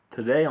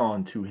Today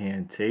on Two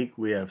Hand Take,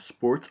 we have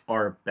Sports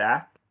Are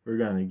Back. We're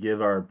going to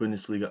give our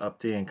Bundesliga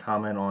update and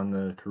comment on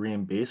the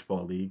Korean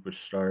Baseball League, which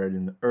started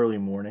in the early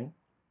morning.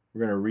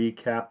 We're going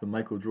to recap the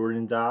Michael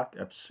Jordan doc,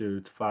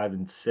 episodes 5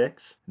 and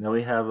 6. And then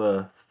we have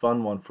a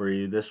fun one for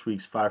you, this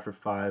week's 5 for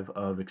 5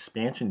 of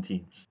expansion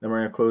teams. Then we're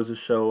going to close the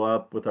show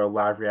up with our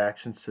live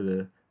reactions to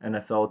the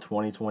NFL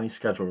 2020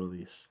 schedule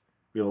release.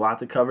 We have a lot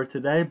to cover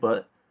today,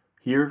 but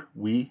here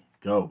we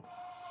go.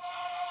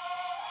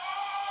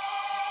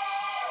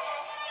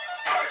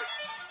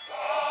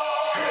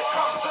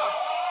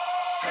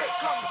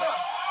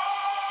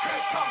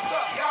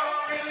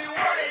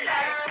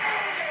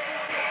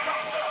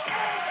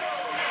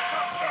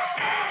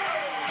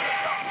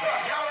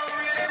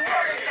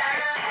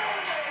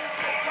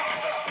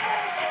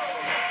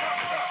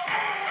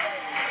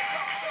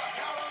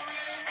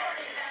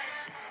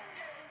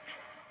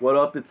 What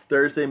up? It's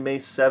Thursday, May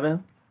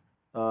 7th.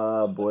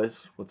 Boys,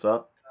 what's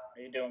up?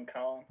 How you doing,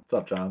 Colin? What's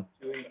up, John?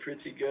 Doing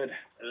pretty good.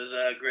 It was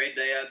a great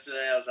day out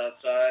today. I was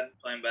outside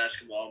playing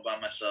basketball by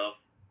myself.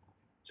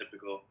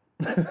 Typical.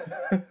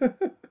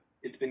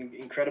 It's been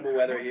incredible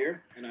weather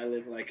here, and I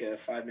live like a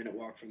 5-minute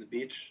walk from the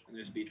beach, and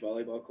there's a beach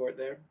volleyball court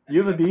there. And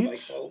You have a we got beach?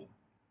 spike ball.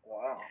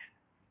 Wow.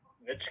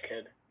 Rich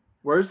kid.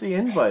 Where's the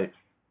invite?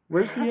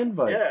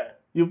 Yeah.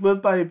 You've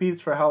lived by a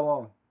beach for how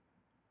long?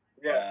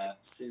 Yeah.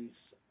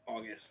 Since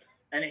August.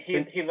 And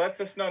he lets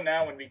us know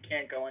now when we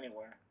can't go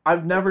anywhere.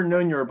 I've never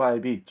known you were by a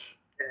beach.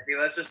 He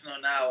lets us know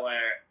now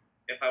where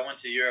if I went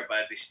to Europe,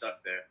 I'd be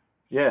stuck there.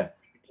 Yeah.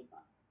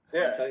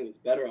 I'm telling you, it's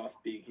better off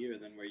being here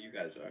than where you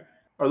guys are.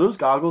 Are those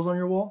goggles on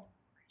your wall?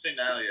 See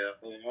now, yeah.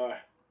 They are.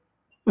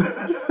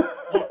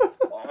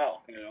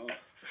 Wow. You know.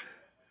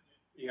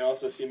 You can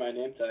also see my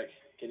name tag.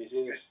 Can you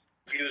see this?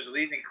 He was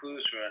leaving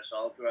clues for us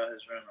all throughout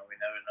his room, and we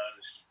never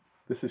noticed.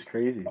 This is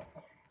crazy.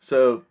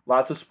 So,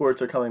 lots of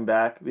sports are coming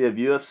back. We have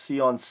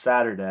UFC on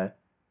Saturday.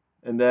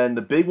 And then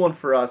the big one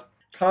for us,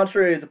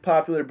 contrary to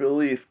popular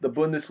belief, the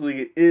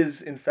Bundesliga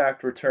is, in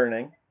fact,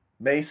 returning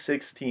May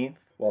 16th.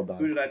 Well done.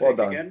 Who did I well pick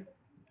done. again?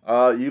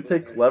 You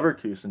picked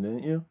Leverkusen,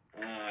 didn't you?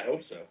 I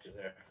hope so.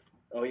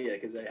 Oh, yeah,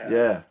 because they have...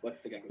 Yeah.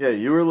 What's the guy? Yeah,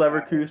 you were You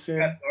Leverkusen.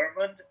 got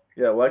Dortmund?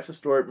 Yeah, Alexis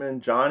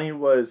Dortmund. Johnny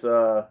was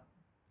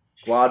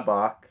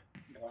Gladbach.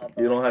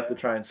 You don't have to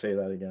try and say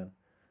that again.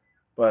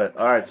 But,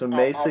 alright, so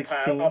May I'll 16th.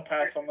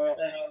 pass on that.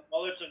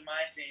 Muller took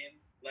my team,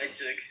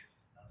 Leipzig.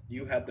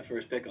 You had the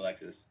first pick,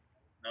 Alexis.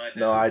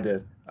 No, I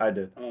didn't. No, I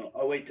did.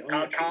 Oh wait.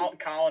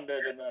 Colin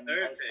did, and then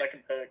Third my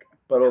second pick.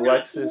 But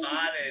Alexis...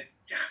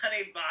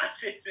 Johnny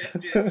bought it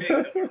and didn't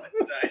take the one,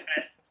 so I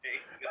had to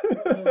take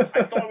it.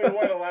 I thought we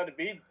weren't allowed to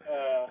beat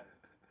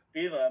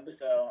them,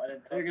 so I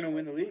didn't They're take going to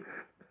win the league.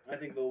 I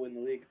think they'll win the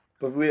league.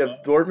 But we have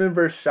Dortmund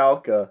versus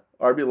Schalke,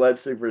 RB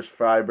Leipzig versus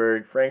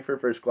Freiburg,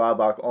 Frankfurt versus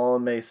Gladbach, all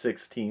on May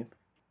 16th.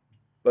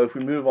 But if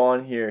we move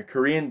on here,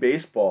 Korean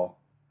baseball.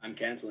 I'm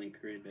canceling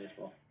Korean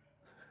baseball.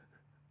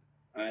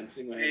 I'm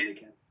single-handedly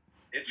canceling.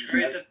 It's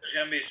great that there's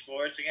going to be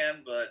sports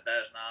again, but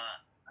that's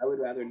not. I would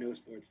rather no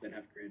sports than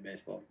have Korean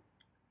baseball.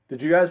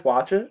 Did you guys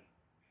watch it?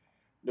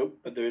 Nope,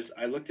 but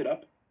I looked it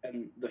up,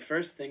 and the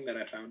first thing that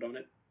I found on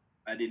it,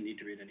 I didn't need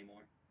to read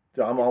anymore.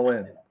 Dude, I'm all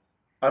in.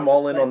 I'm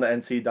all in on the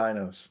NC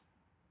Dinos.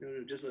 No,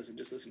 just listen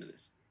to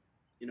this.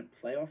 In a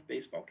playoff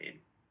baseball game,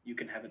 you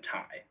can have a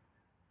tie.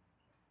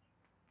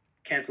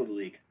 Cancel the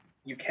league.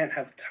 You can't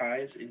have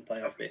ties in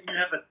playoff You baseball. can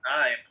have a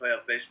tie in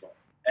playoff baseball.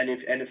 And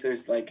if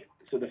there's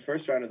so the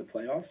first round of the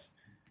playoffs,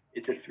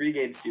 it's a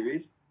 3-game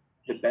series.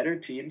 The better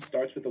team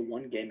starts with a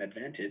 1-game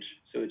advantage,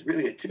 so it's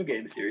really a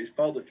 2-game series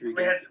called a 3-game.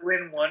 We had to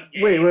win one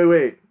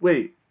game.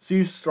 Wait. So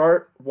you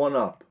start one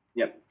up.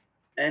 Yep.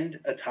 And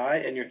a tie,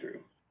 and you're through.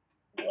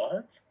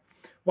 What?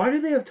 Why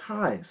do they have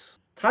ties?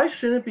 Ties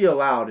shouldn't be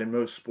allowed in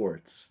most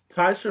sports.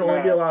 Ties should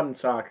only be allowed in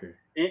soccer.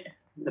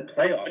 The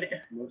playoff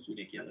is most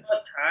ridiculous. I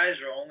thought ties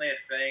were only a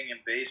thing in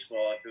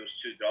baseball if it was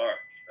too dark,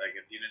 like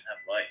if you didn't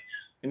have lights.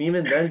 And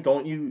even then,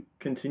 don't you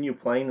continue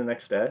playing the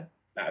next day?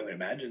 I would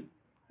imagine.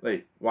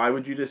 Like, why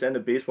would you just end a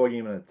baseball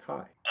game in a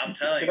tie? I'm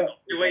telling you,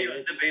 the way you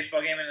end the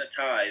baseball game in the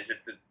tie is if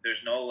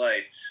there's no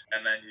lights,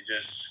 and then you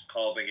just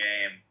call the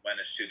game when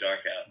it's too dark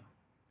out.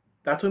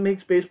 That's what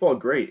makes baseball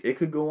great. It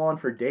could go on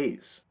for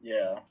days.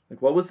 Yeah.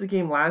 Like, what was the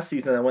game last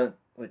season that went,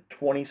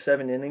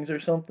 27 innings or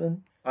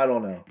something? I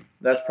don't know.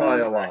 That's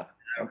probably a lot.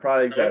 I'm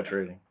probably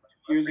exaggerating.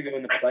 Years ago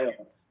in the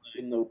playoffs,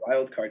 in the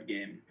wild card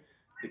game,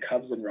 the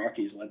Cubs and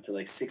Rockies went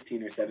to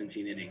 16 or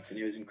 17 innings, and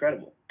it was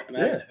incredible.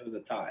 Imagine if it was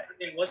a tie. I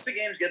mean, once the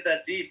games get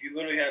that deep, you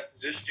literally have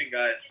position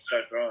guys to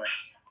start throwing.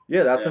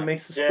 Yeah, that's Yeah. what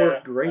makes the sport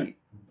Yeah. great.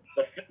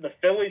 The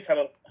Phillies had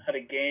a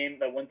game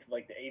that went to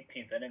the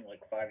 18th inning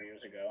 5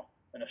 years ago,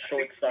 and a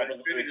shortstop was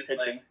It's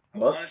pitching. I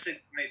What? want to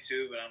say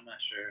 22, but I'm not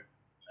sure.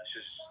 That's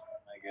just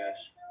my guess.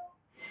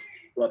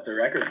 What, the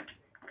record?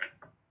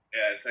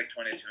 Yeah, it's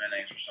 22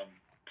 innings or something.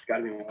 It's got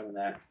to be more than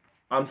that.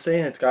 I'm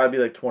saying it's got to be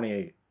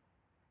 28.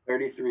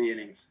 33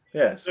 innings.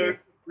 Yeah, so,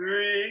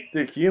 3.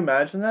 dude, can you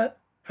imagine that?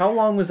 How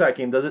long was that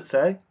game? Does it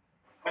say?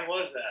 When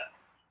was that?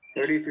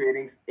 33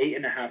 innings,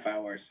 8.5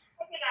 hours.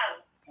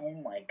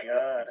 Oh my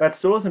god. That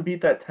still doesn't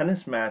beat that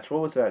tennis match.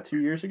 What was that, 2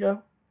 years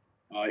ago?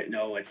 Oh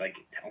no, it's like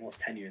almost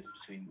 10 years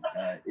between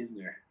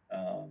Isner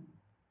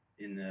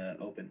in the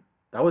Open.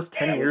 That was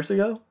 10 years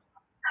ago?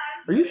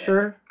 Are you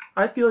sure?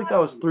 I feel like that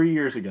was 3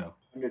 years ago.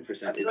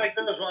 100%. I feel like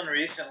there was one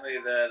recently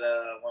that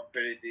went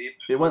pretty deep.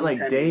 It went like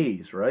 2010.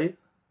 days, right?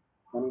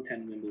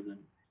 2010 Wimbledon.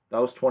 That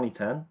was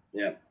 2010?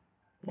 Yeah.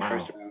 Wow.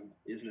 First round,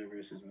 Isner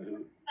versus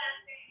Mahut.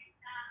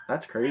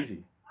 That's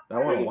crazy.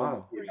 That went a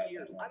while.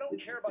 I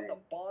don't care about the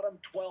bottom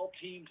 12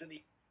 teams in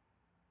the.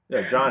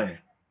 Yeah, Johnny.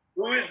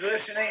 Who is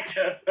listening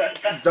to?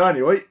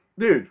 Johnny, wait.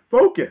 Dude,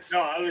 focus. No,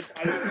 I was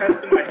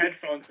testing my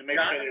headphones to make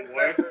sure they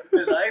worked.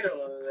 His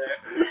idol over there.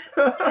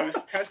 I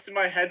was testing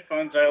my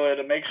headphones earlier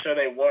to make sure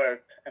they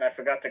worked, and I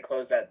forgot to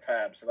close that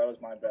tab, so that was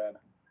my bad.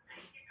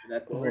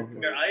 That Oh, worked.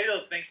 Your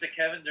idol thinks that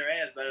Kevin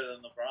Durant is better than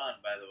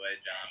LeBron, by the way,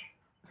 John.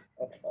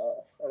 That's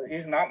false.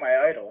 He's not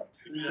my idol.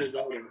 Who's Just his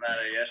talking idol? about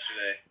it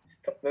yesterday.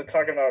 They're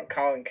talking about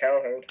Colin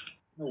Cowherd.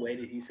 No way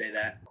did he say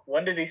that.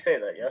 When did he say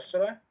that?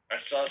 Yesterday? I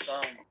saw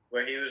something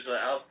where he was.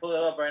 I'll pull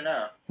it up right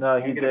now. No,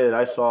 he did.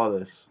 I saw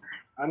this.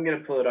 I'm gonna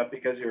pull it up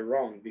because you're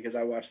wrong. Because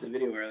I watched the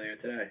video earlier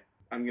today.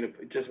 I'm gonna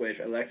just wait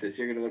for Alexis.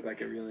 You're gonna look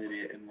like a real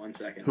idiot in 1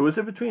 second. Who is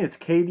it between? It's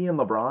KD and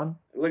LeBron?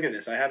 Look at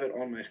this. I have it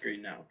on my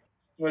screen now.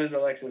 What is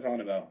Alexis on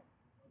about?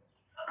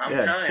 I'm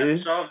Yeah, telling you, I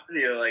see? saw a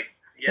video like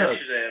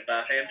yesterday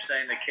about him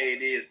saying that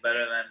KD is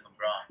better than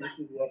LeBron. This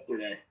was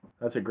yesterday.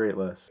 That's a great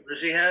list. What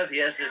does he have? He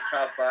has his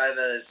top 5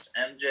 as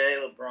MJ,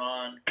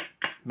 LeBron.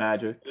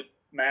 Magic.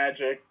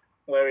 Magic,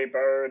 Larry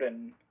Bird,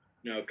 and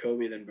No,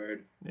 Kobe then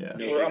Bird. Yeah.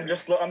 No. well, I'm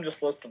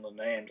just listing the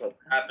names.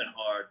 Happen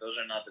hard. Those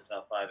are not the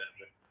top 5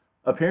 ever.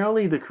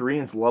 Apparently, the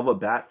Koreans love a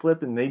bat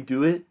flip, and they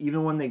do it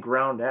even when they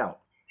ground out.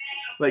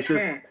 Like,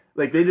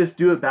 like they just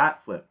do a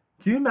bat flip.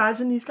 Can you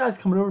imagine these guys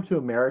coming over to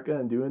America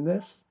and doing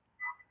this?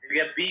 You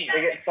get beamed.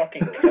 They get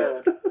fucking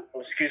killed. Oh,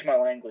 excuse my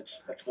language.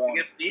 That's wrong.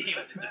 You get beamed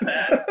in the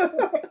back.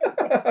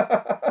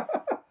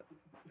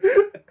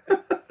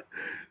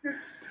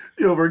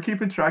 Yo, we're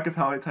keeping track of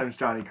how many times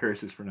Johnny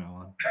curses from now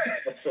on.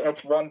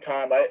 That's one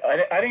time.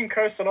 I didn't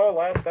curse at all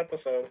last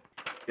episode.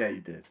 Yeah,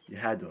 you did. You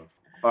had to have.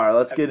 All right,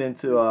 let's get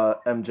into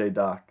MJ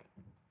Doc.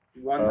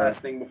 One last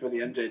thing before the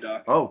MJ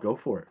doc. Oh, go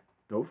for it.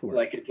 Go for it.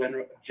 Like a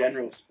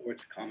general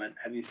sports comment.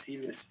 Have you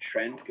seen this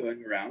trend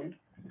going around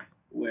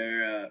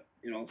where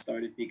it all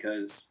started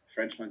because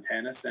French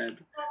Montana said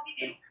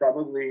I'm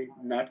probably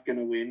not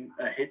gonna win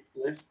a hits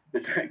list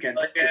against.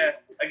 Like,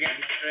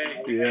 against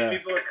Drake. Yeah.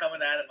 People are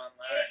coming at him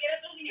online.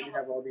 You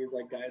have all these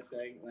like guys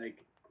saying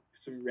like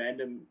some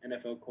random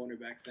NFL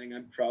cornerback saying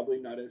I'm probably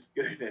not as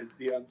good as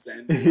Deion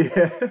Sanders.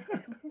 Yeah.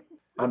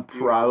 I'm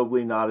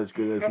probably not as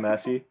good as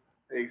Messi.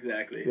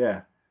 Exactly.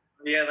 Yeah.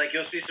 Yeah, like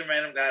you'll see some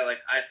random guy like,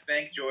 I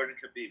think Jordan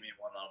could beat me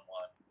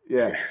 1-on-1.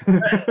 Yeah.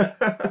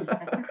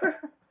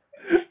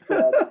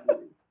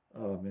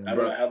 Oh man. I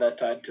don't know how that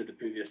tied to the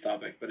previous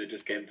topic, but it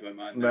just came to my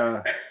mind.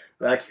 No,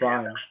 that's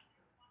fine.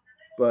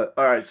 But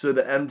all right, so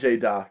the MJ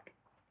doc.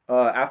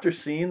 After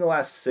seeing the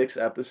last 6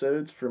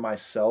 episodes for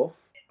myself,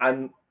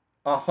 I'm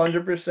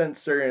 100%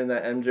 certain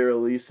that MJ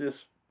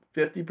releases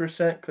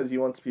 50% because he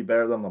wants to be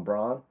better than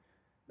LeBron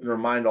and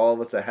remind all of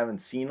us that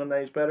haven't seen him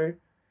that he's better,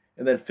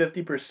 and then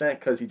 50%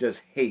 because he just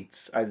hates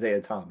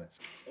Isaiah Thomas.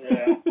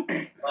 Yeah.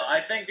 Well,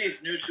 I think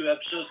these new 2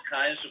 episodes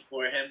kind of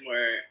support him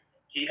where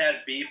he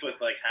had beef with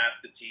like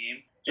half the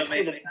team. So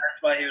maybe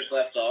that's why he was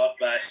left off,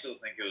 but I still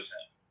think it was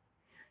him.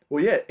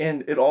 Well, yeah,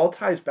 and it all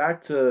ties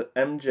back to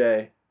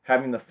MJ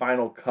having the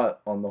final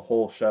cut on the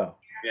whole show.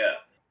 Yeah.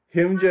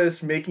 Him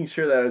just making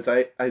sure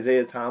that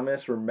Isaiah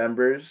Thomas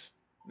remembers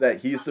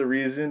that he's the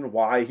reason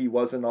why he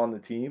wasn't on the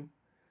team.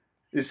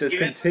 It's just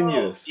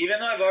continuous. Even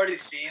though I've already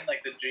seen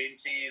like the Dream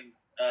Team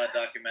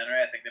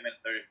documentary, I think they made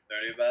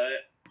 30 about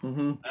it.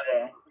 Mm-hmm.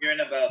 I'm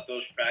hearing about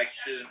those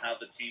practices and how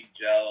the team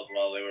gelled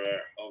while they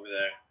were over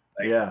there.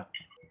 Like, Yeah.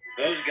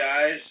 those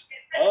guys,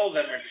 all of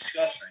them are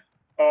disgusting.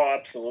 Oh,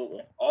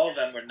 absolutely. All of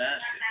them were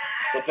nasty.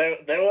 But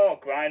they were all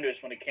grinders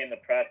when it came to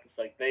practice.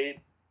 Like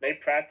they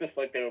practiced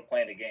like they were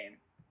playing a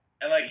game.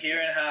 And like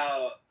hearing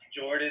how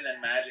Jordan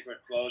and Magic were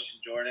close,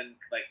 and Jordan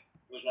like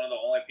was one of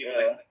the only people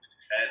that clicked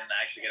his head and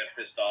actually get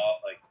pissed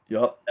off. Like,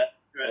 Yup. that's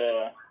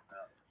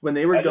When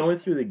they were going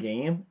through the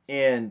game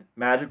and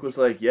Magic was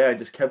like, yeah, I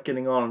just kept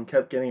getting on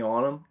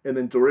him, and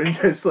then Jordan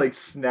just like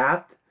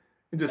snapped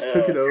and just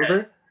took it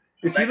over.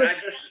 Is he like,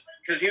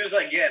 because he was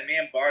like, yeah, me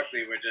and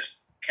Barkley were just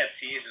kept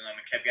teasing him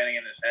and kept getting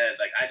in his head.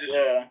 Like I just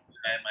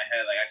in my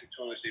head, like I could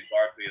totally see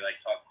Barkley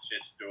like talking shit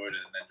to Jordan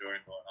and then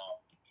Jordan going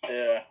off.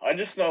 Yeah, I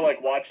just know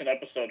like watching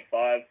episode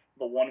 5,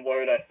 the one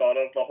word I thought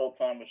of the whole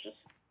time was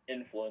just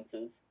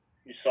influences.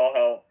 You saw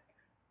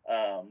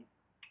how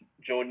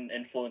Jordan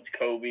influenced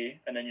Kobe,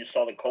 and then you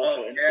saw the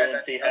cultural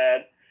influence he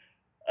had,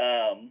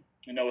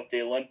 with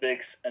the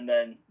Olympics, and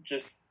then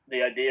just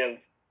the idea of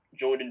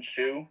Jordan's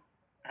shoe,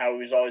 how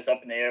he was always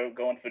up in the air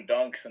going for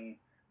dunks, and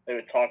they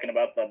were talking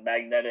about the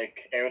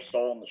magnetic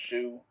aerosol in the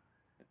shoe.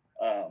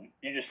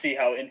 You just see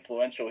how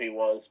influential he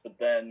was, but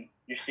then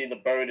you see the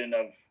burden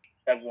of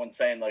everyone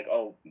saying like,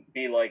 "Oh,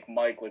 be like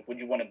Mike. Like, would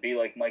you want to be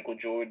like Michael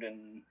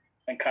Jordan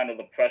and kind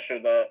of the pressure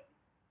that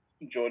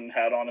Jordan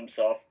had on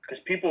himself. Because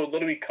people would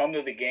literally come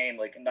to the game,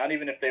 like, not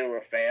even if they were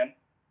a fan,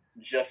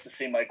 just to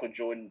see Michael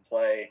Jordan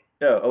play.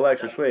 Yeah,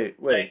 Alexis, wait.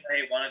 Saying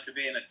he wanted to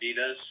be in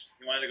Adidas.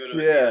 He wanted to go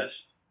to Yeah. Adidas.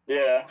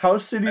 Yeah. How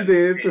shitty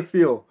they have to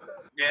feel.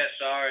 Yeah,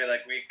 sorry,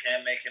 like, we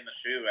can't make him a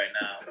shoe right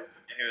now.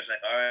 And he was like,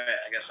 all right,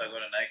 I guess I'll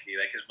go to Nike.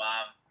 Like, his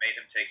mom made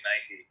him take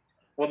Nike.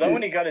 Well, then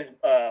when he got his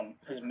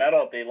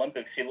medal at the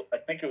Olympics, I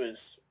think it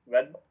was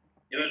Red.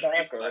 It was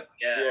Reebok, Reebok,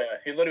 yeah.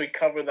 He literally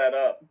covered that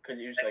up because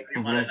he was like, he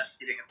wanted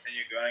Nike to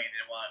continue growing and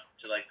didn't want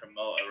to, like,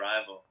 promote a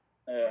rival.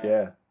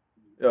 Yeah.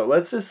 Yo,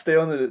 let's just stay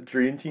on the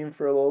Dream Team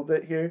for a little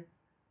bit here.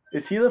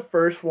 Is he the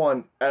first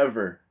one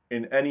ever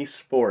in any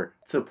sport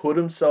to put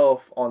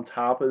himself on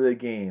top of the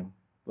game,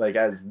 like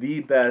as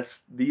the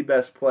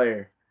best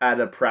player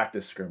at a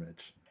practice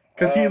scrimmage?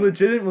 Because he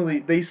legitimately,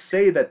 they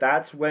say that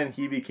that's when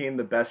he became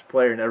the best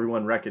player and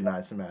everyone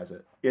recognized him as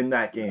it in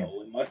that game.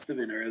 No, it must have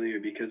been earlier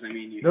because, I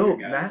mean, you No,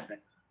 hear guys say,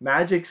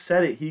 Magic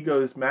said it. He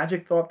goes,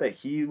 Magic thought that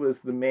he was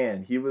the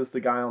man. He was the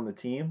guy on the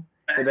team.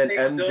 And then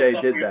MJ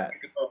did that.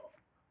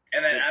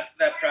 And then after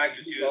that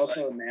practice, he he's was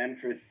also like, a man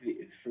for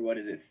what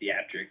is it,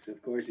 theatrics.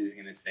 Of course he's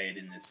going to say it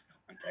in this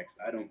context.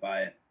 I don't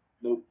buy it.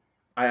 Nope.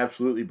 I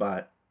absolutely buy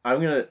it. I'll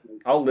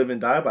live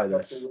and die by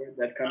this. That's the word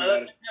that comes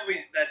another out of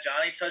thing that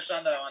Johnny touched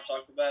on that I want to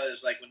talk about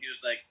is like when he was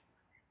like,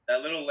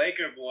 that little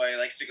Laker boy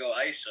likes to go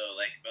ISO.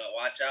 Like, but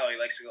watch out, he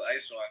likes to go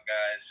ISO on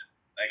guys.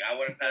 Like, I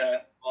wouldn't pass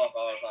him the ball if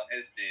I was on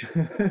his team.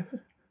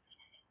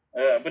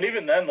 But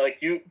even then,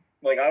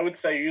 I would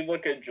say you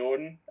look at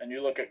Jordan and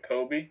you look at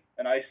Kobe,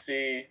 and I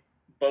see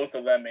both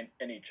of them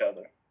in each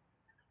other.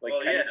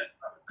 Moves.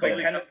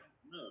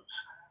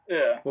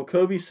 Yeah. Well,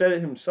 Kobe said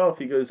it himself.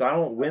 He goes, I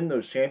don't win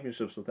those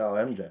championships without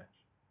MJ.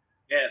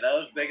 Yeah, that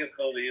was big of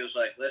Kobe. He was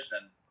like,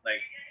 listen,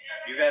 like,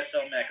 you guys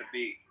tell me I could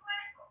beat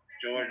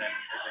Jordan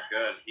isn't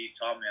good. He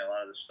taught me a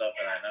lot of the stuff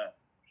that I know.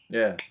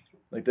 Yeah.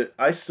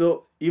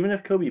 Even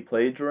if Kobe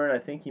played Jordan, I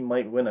think he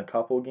might win a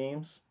couple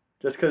games.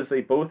 Just because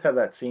they both have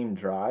that same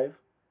drive.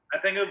 I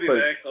think it would be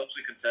very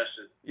closely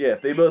contested. Yeah,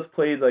 if they both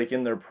played, like,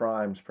 in their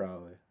primes,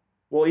 probably.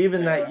 Well,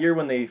 even that year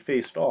when they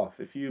faced off,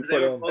 if you put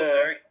them...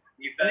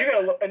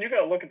 And you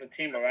gotta look at the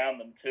team around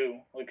them, too.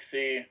 Like,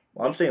 see...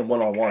 Well, I'm saying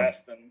one-on-one.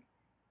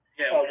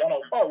 Yeah,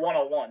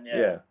 one-on-one,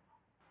 yeah.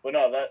 But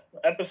no, that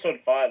episode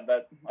 5,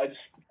 that I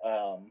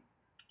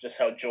just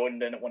how Jordan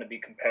didn't want to be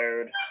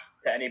compared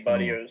to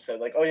anybody or said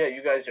like, oh yeah,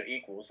 you guys are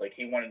equals. Like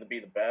he wanted to be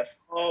the best.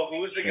 Oh, who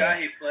was the guy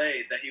he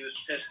played that he was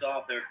pissed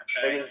off they were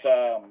comparing? It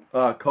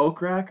was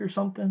Kokrak or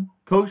something.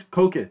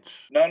 Kokic.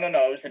 No,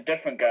 it was a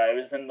different guy. It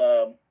was in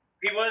the.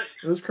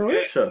 It was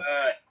Croatia.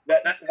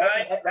 That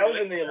was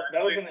in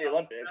the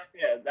Olympics.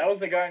 Yeah, that was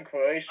the guy in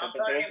Croatia. I'm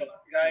but there's talking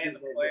about the guy in the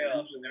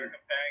playoffs, and they were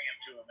comparing him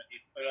to him, and he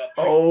put up.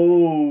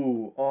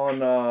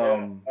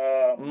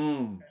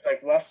 It's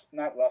like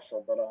not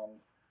Russell, but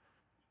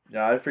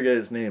Yeah, I forget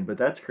his name, but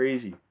that's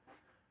crazy.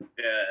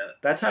 Yeah.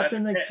 That's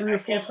happened like 3 or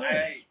 4 times.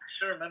 I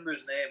should remember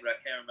his name, but I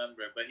can't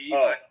remember it. But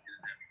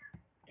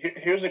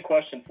here's a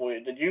question for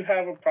you. Did you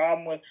have a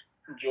problem with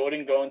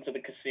Jordan going to the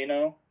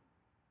casino?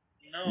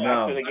 No.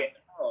 After the game?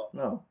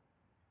 No.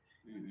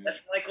 That's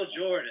Michael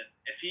Jordan.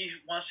 If he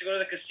wants to go to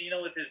the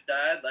casino with his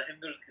dad, let him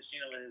go to the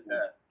casino with his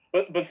dad.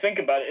 But think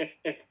about it.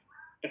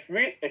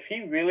 If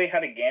he really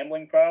had a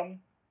gambling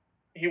problem,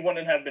 he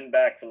wouldn't have been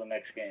back for the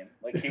next game.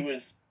 Like he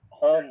was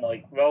home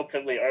like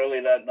relatively early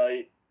that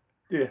night.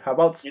 Yeah, how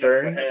about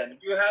Stern? Do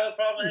you have a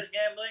problem with his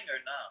gambling or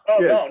not? Oh,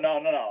 Yeah.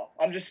 No.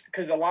 I'm just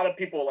because a lot of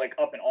people were like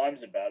up in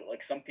arms about it.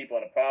 Like some people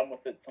had a problem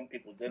with it, some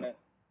people didn't.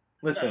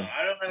 Listen, no,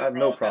 I don't I have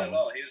no with that problem. at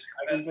all.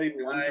 I can tell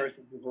you one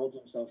person who holds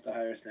himself to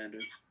higher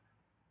standards.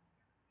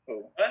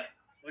 Who? What?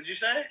 What'd you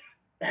say?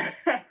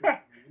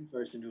 One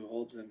person who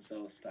holds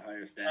themselves to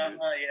higher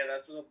standards. Yeah,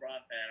 that's a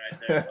LeBron fan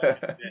right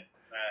there.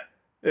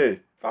 Hey,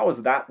 if I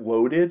was that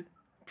loaded,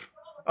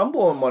 I'm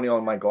blowing money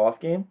on my golf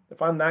game.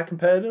 If I'm that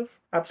competitive,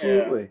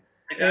 absolutely.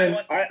 And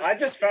I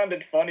just found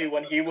it funny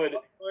when he would.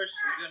 Of course,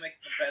 he's gonna make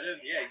it competitive.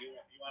 Yeah, you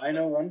want. I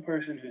know one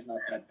person who's not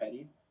that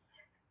petty.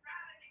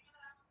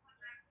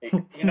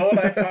 You know what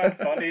I found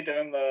funny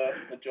during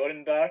the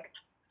Jordan doc?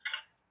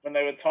 When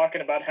they were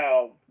talking about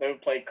how they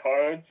would play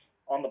cards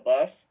on the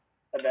bus,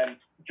 and then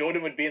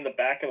Jordan would be in the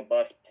back of the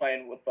bus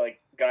playing with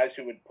like guys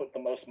who would put the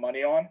most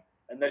money on,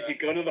 and then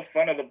he'd go to the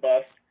front of the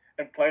bus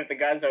and play with the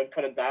guys that would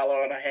put $1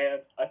 on a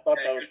hand. I thought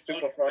that was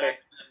super funny. And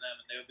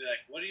they would be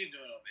like, "What are you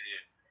doing over here?"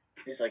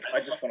 He's like, I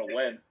just want to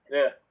win.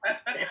 Yeah.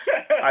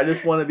 I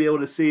just want to be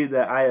able to see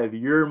that I have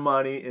your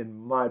money in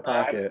my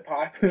pocket.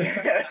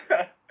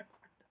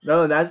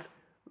 No, that's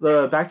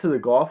back to the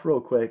golf real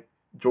quick.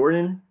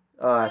 Jordan,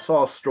 I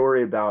saw a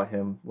story about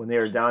him when they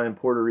were down in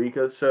Puerto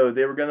Rico. So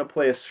they were gonna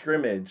play a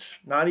scrimmage,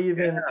 not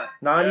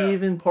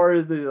even part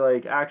of the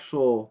like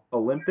actual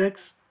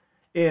Olympics.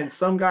 And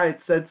some guy had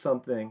said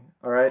something,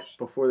 all right,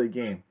 before the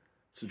game.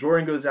 So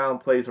Jordan goes out and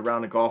plays a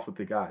round of golf with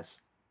the guys.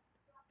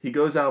 He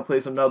goes out and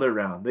plays another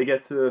round. They go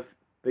to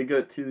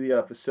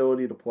the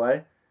facility to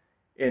play,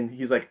 and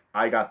he's like,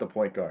 "I got the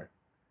point guard,"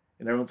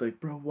 and everyone's like,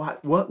 "Bro,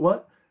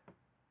 what?"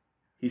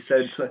 He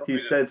said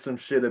some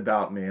shit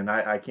about me, and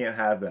I can't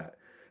have that.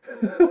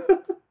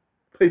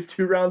 Plays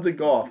 2 rounds of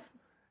golf,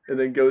 and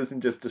then goes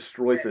and just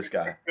destroys this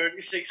guy.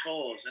 36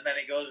 holes, and then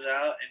he goes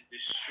out and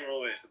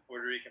destroys the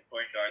Puerto Rican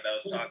point guard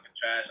that was talking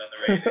trash on the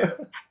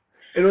radio.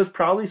 It was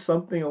probably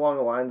something along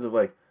the lines of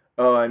like,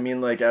 oh, I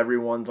mean, like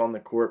everyone's on the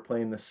court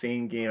playing the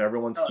same game,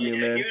 everyone's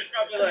human. Yeah, he was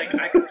probably like,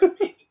 I can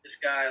compete with this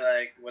guy,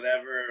 like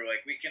whatever,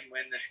 like we can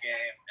win this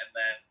game, and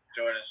then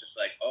Jordan's just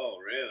like, oh,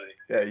 really?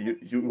 Yeah,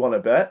 you want to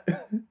bet?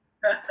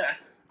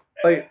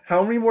 Like,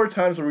 how many more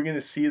times are we going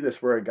to see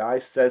this where a guy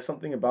says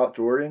something about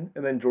Jordan,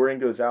 and then Jordan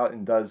goes out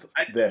and does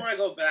I this? want to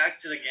go back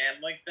to the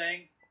gambling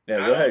thing.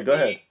 Yeah, go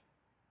ahead.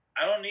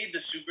 I don't need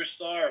the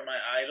superstar or my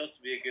idol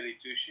to be a goody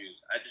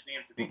two-shoes. I just need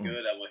him to be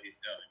good at what he's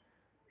doing.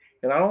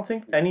 And I don't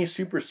think any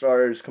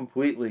superstar is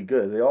completely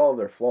good. They all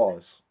have their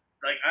flaws.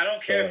 Like, I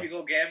don't care if you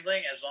go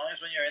gambling, as long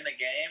as when you're in the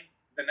game,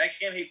 the next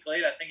game he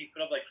played, I think he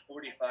put up like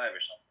 45 or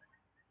something.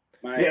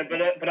 Yeah,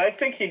 but I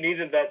think he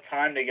needed that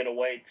time to get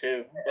away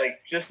too,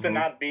 like just to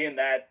not be in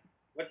that.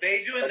 What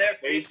they do in their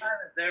free time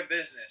is their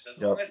business. As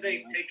long as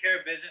they take care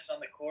of business on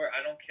the court,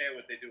 I don't care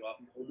what they do off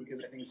the court.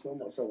 Because I think so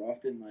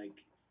often, like,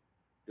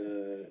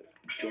 the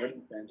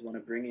Jordan fans want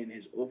to bring in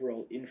his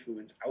overall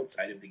influence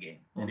outside of the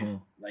game, and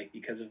if, like,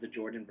 because of the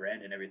Jordan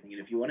brand and everything.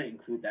 And if you want to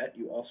include that,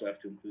 you also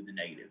have to include the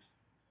negatives.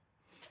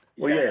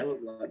 He's got a hell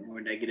of a lot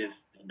more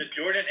negatives. The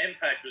Jordan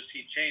impact was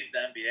he changed the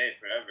NBA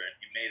forever, and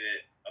he made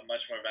it a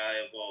much more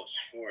valuable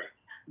sport.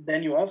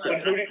 Then you also he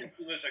was a good negative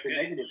he was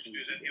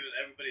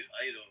everybody's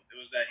idol. It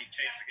was that he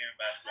changed the game of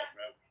basketball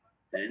forever.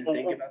 Then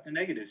think about the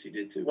negatives he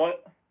did too.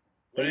 What?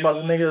 Think about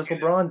the negatives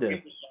LeBron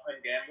did.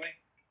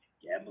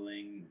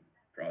 Gambling,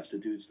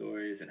 prostitute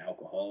stories, and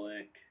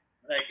alcoholic.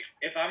 Like,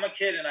 if I'm a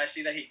kid and I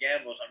see that he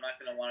gambles, I'm not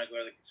gonna want to go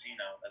to the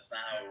casino. That's not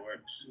how it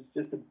works. It's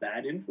just a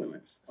bad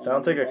influence.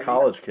 Sounds like a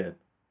college kid.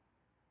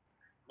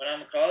 When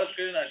I'm a college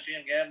kid and I see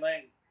him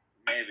gambling,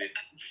 maybe.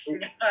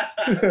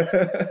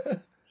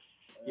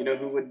 You know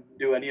who would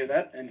do any of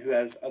that and who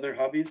has other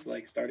hobbies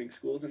like starting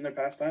schools in their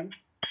pastime?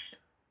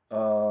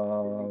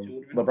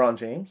 LeBron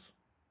James.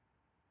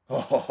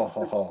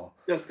 Oh.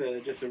 Just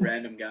a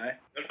random guy.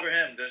 Good for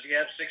him. Does he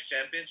have 6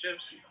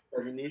 championships?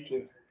 Doesn't need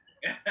to.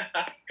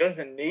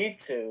 Doesn't need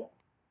to.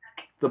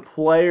 The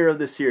player of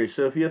the series.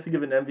 So if you have to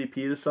give an MVP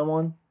to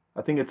someone,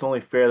 I think it's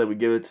only fair that we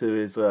give it to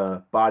his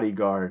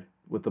bodyguard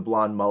with the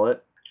blonde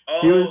mullet.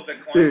 Oh, the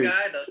corn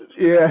guy?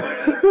 Yeah,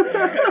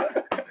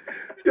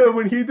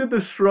 when he did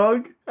the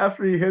shrug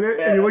after he hit it,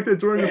 and he looked at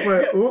Jordan and just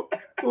went, oh.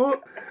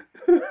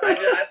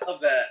 I love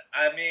that.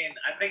 I mean,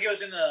 I think it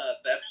was in the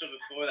episode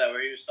before that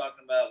where he was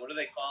talking about, what do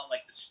they call them,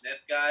 like the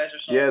sniff guys or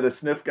something? Yeah, the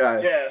sniff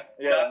guys. Yeah.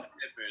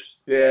 Sniffers.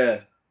 Yeah.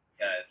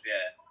 Guys,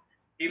 yeah.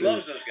 He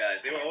loves those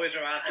guys. They were always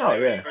around him. Oh, They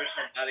were yeah. his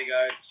personal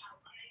bodyguards.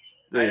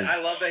 I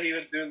love that he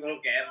would do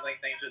little gambling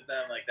things with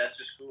them. Like, that's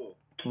just cool.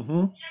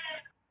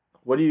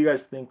 What do you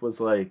guys think was,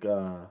 like,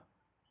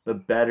 the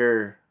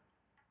better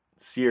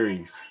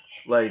series,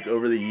 like,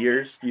 over the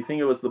years? Do you think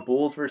it was the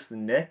Bulls versus the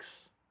Knicks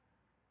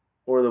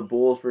or the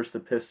Bulls versus the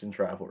Pistons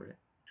rivalry?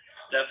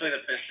 Definitely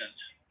the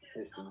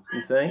Pistons.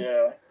 You think?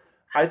 Yeah.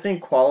 I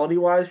think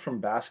quality-wise, from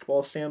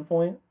basketball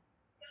standpoint,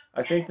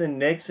 I think the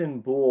Knicks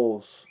and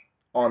Bulls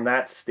on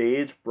that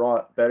stage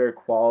brought better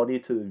quality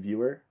to the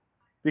viewer.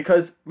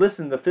 Because,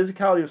 listen, the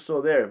physicality was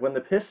still there. When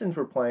the Pistons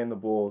were playing the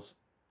Bulls,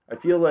 I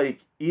feel like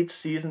each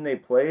season they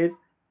played,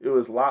 it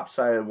was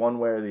lopsided one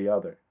way or the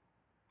other.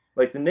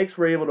 Like, the Knicks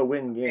were able to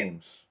win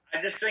games.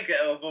 I just think an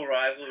oval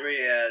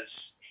rivalry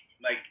as,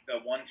 like, the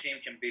one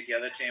team can beat the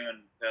other team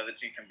and the other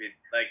team can beat,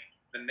 like,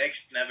 the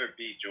Knicks never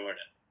beat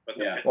Jordan. But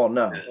the Pistons Well,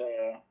 no. did.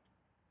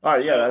 All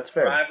right, yeah, So that's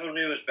fair. The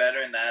rivalry was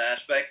better in that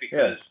aspect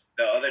because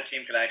the other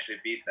team could actually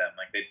beat them.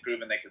 Like, they'd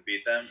proven they could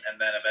beat them, and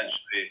then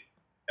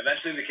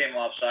eventually it became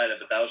lopsided,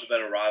 but that was a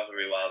better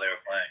rivalry while they were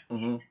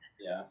playing.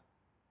 Yeah.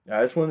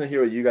 I just wanted to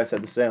hear what you guys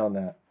had to say on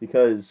that,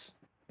 because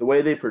the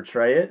way they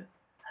portray it,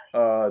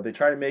 they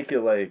try to make it,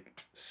 like,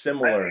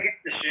 similar. I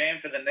think it's a shame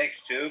for the Knicks,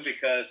 too,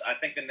 because I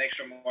think the Knicks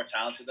were more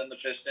talented than the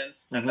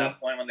Pistons at that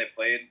point when they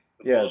played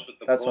the Bulls,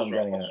 but the that's Bulls what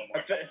I'm were getting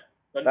also at.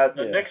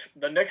 more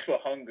The Knicks were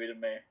hungry to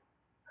me.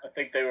 I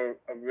think they were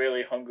a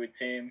really hungry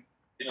team.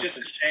 It's just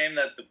a shame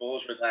that the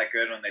Bulls were that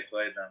good when they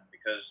played them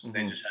because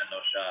they just had no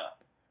shot.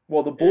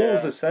 Well, the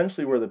Bulls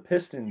essentially were the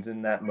Pistons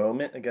in that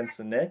moment against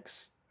the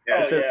Knicks.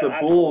 Yeah. It's just the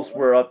Bulls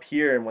were up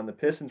here, and when the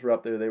Pistons were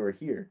up there, they were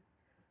here.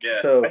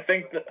 Yeah. So I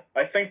think the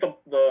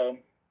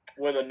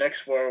where the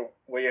Knicks were,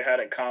 where you had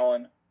it,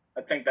 Colin.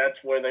 I think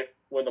that's where the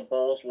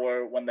Bulls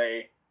were when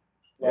they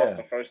lost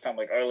the first time,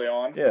 like early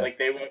on. Yeah. Like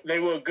they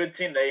were a good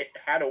team. They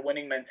had a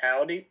winning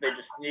mentality. They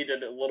just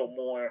needed a little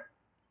more.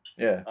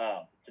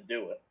 To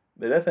do it.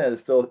 They definitely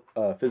had the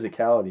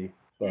physicality.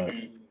 But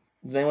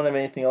does anyone have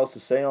anything else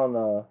to say on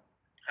how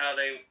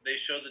they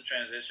showed the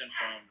transition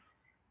from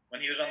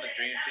when he was on the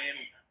Dream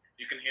Team?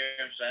 You can hear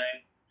him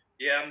saying,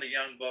 "Yeah, I'm the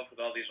young buck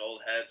with all these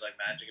old heads like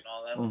Magic and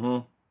all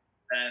them."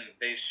 And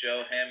they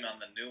show him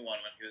on the new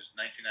one when he was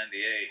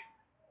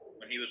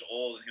 1998, when he was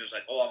old and he was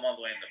like, "Oh, I'm all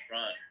the way in the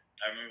front."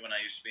 I remember when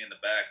I used to be in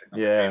the back.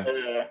 Like,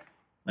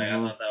 Like,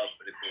 Mhm. I thought that was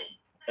pretty cool.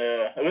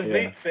 It was Yeah.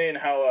 neat seeing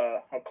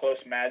how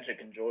close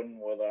Magic and Jordan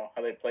were, though.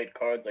 How they played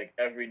cards like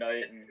every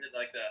night, I and did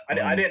like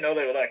that. I didn't know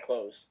they were that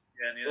close.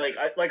 Yeah,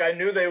 neither. I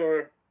knew they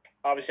were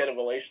obviously had a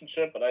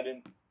relationship, but I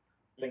didn't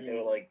think they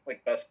were like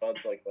best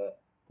buds like that.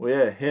 Well,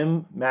 yeah,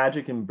 him,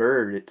 Magic, and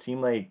Bird. It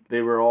seemed like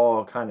they were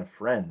all kind of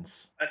friends.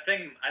 I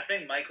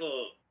think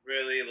Michael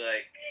really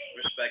like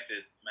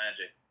respected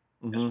Magic,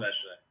 Mhm.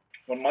 especially.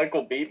 When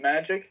Michael beat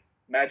Magic,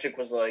 Magic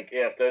was like,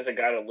 yeah, if there's a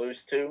guy to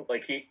lose to,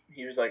 like he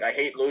was like, I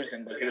hate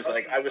losing, but he was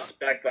like, I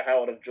respect the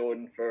hell out of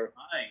Jordan for.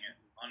 Crying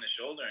on his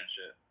shoulder and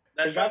shit.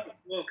 That's Is that- not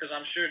cool because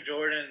I'm sure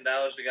Jordan, that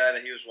was the guy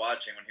that he was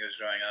watching when he was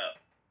growing up.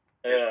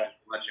 Yeah.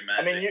 Watching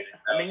I Magic.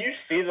 mean, you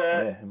see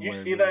that, Yeah, him you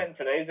wearing see the- that in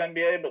today's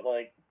NBA, but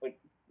like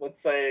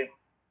let's say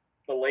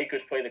the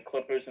Lakers play the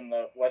Clippers in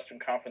the Western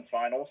Conference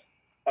Finals.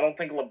 I don't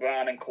think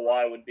LeBron and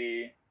Kawhi would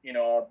be,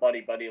 all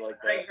buddy like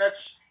I think that.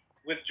 that's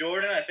with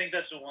Jordan. I think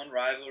that's the one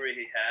rivalry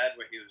he had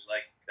where he was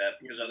like that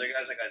because other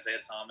guys like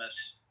Isaiah Thomas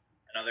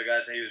and other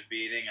guys that he was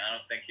beating, I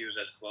don't think he was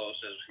as close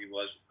as he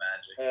was with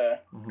Magic. Yeah,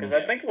 Mhm. because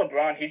I think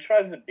LeBron he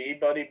tries to be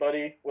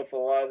buddy with a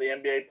lot of the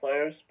NBA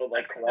players, but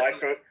like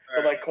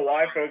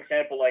Kawhi for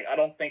example, like I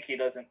don't think he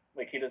doesn't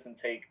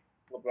take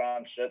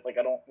LeBron shit. Like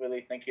I don't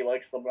really think he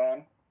likes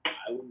LeBron.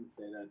 I wouldn't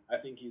say that. I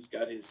think he's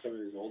got some of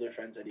his older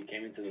friends that he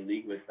came into the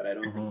league with, but I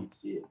don't think you'd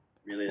see it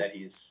really that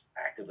he's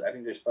actively. I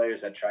think there's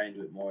players that try and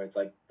do it more. It's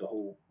like the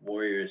whole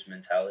Warriors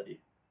mentality.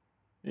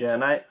 Yeah,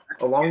 and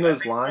along those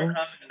I think lines. we're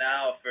coming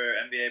now for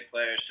NBA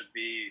players to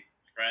be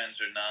friends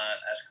or not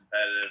as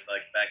competitive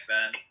like back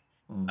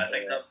then. Mm. I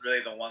think that was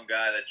really the one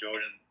guy that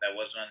Jordan that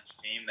wasn't on his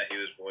team that he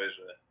was boys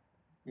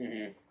with.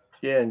 Mm-hmm.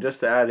 Yeah, and just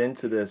to add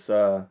into this,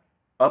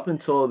 up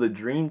until the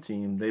Dream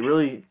Team, they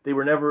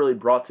were never really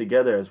brought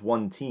together as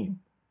one team.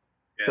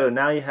 Yeah. So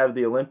now you have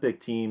the Olympic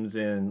teams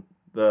and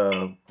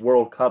the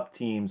World Cup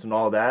teams and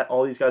all that.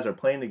 All these guys are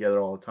playing together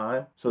all the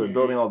time, so they're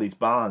building all these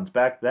bonds.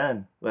 Back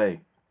then, like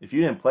if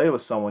you didn't play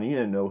with someone, you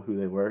didn't know who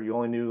they were. You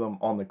only knew them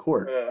on the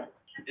court. Yeah.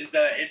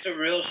 It's a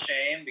real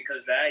shame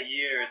because that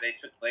year they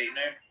took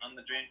Leitner on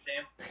the Dream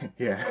Team.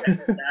 Yeah.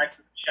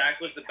 Shaq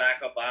was the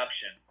backup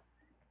option.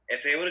 If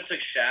they would have took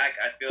Shaq,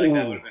 I feel like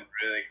that would have been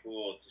really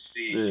cool to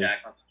see Yeah.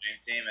 Shaq on the Dream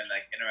Team and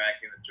like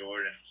interacting with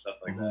Jordan and stuff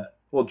like that.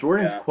 Well,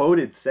 Jordan's Yeah.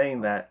 quoted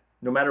saying that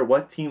no matter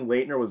what team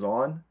Leitner was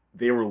on,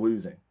 they were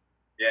losing.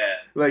 Yeah.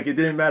 Like it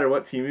didn't matter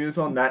what team he was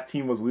on, that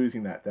team was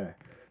losing that day.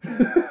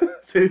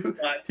 So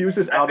he was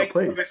just I out of think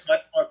place. it would have been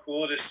much more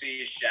cool to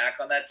see Shaq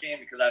on that team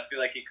because I feel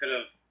like he could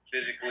have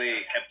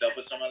physically kept up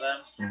with some of them.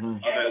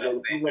 Mhm. Other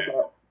than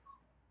Leitner.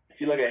 If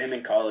you look at him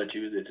in college,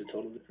 it's a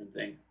total different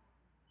thing.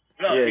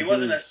 No, Yeah, he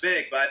wasn't he as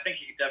big, but I think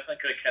he definitely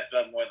could have kept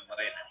up more than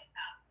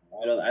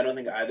Leitner. I don't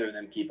think either of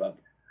them keep up.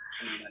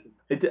 I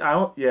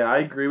mean, I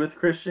agree with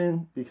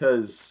Christian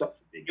because it's such a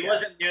big He gap.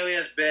 wasn't nearly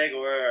as big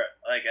or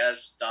like as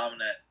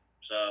dominant,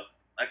 so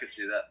I could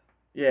see that.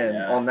 and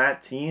Yeah. on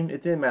that team,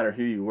 it didn't matter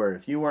who you were.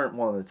 If you weren't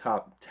one of the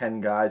top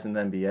 10 guys in the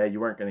NBA, you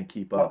weren't going to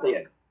keep up.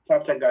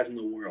 Top 10 guys in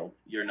the world.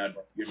 You're not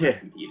Yeah.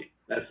 competing.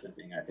 That's the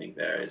thing I think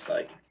there is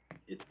like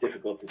it's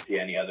difficult to see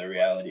any other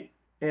reality.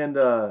 And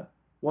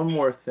one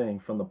more thing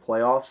from the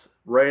playoffs,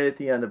 right at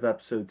the end of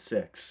episode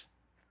 6,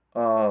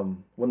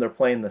 when they're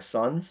playing the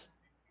Suns.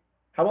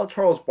 How about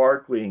Charles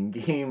Barkley in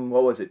game,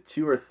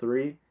 2 or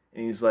 3?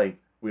 And he's like,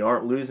 we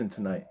aren't losing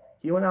tonight.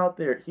 He went out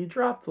there, he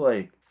dropped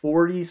like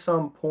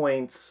 40-some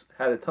points,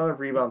 had a ton of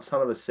rebounds,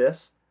 ton of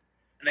assists.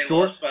 And they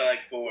Jordan- lost by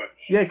like 4.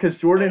 Yeah, because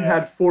Jordan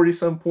had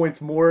 40-some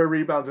points, more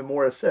rebounds, and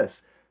more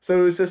assists. So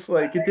it was just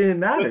like, it didn't It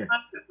matter. was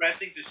kind of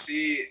depressing to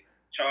see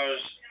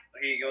Charles.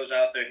 He goes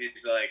out there.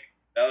 He's like,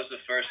 that was the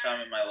first time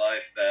in my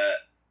life that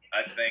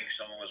I think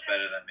someone was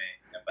better than me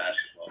in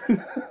basketball.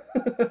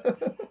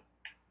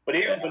 But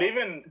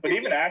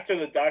even after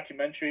the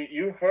documentary,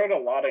 you heard a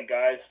lot of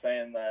guys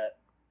saying that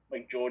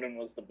like Jordan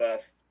was the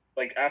best.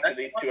 Like after That's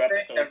these one 2 thing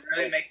episodes, that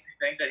really like, makes me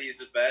think that he's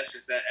the best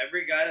is that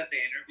every guy that they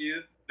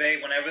interview,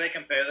 whenever they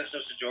compare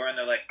themselves to Jordan,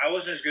 they're like, I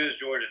wasn't as good as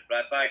Jordan,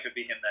 but I thought I could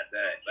beat him that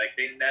day. Like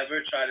they never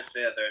try to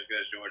say that they're as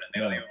good as Jordan.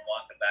 They don't No. even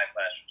want the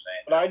backlash from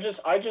saying but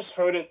I just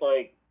heard it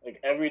like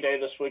every day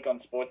this week on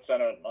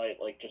SportsCenter at night,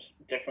 like just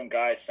different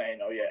guys saying,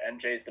 "Oh yeah,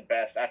 MJ's the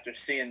best." After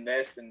seeing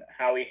this and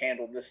how he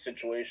handled this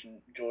situation,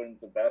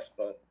 Jordan's the best.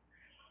 But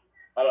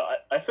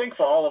I think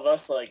for all of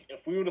us, like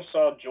if we would have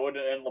saw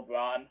Jordan and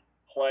LeBron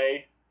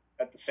play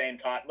at the same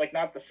time, like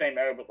not the same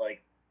era, but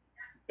like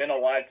been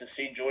alive to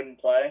see Jordan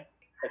play,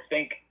 I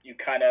think you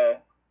kind of.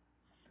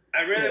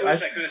 I really Yeah,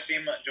 wish I could have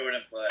seen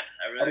Jordan play.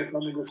 I I really. just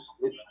don't think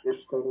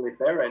it's totally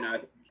fair right now. I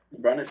think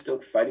LeBron is still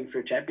fighting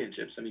for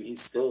championships. I mean,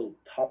 he's still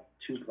top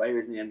 2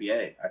 players in the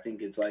NBA. I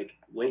think it's like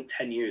wait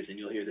 10 years and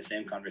you'll hear the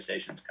same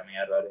conversations coming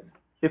out about it.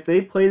 If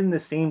they played in the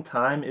same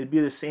time, it'd be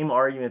the same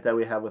argument that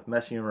we have with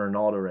Messi and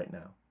Ronaldo right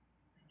now.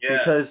 Yeah,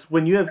 Because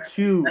when you have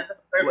two, that's a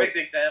perfect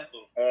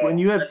example. when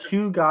you have That's a-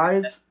 2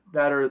 guys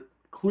that are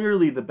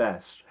clearly the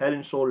best, head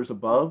and shoulders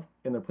above,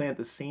 and they're playing at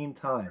the same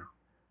time,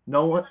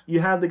 no one,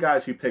 you have the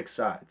guys who pick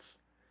sides.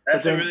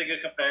 That's then- a really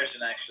good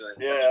comparison,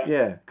 actually. Yeah.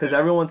 Yeah, because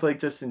everyone's like,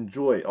 just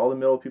enjoy it. All the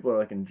middle people are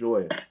like,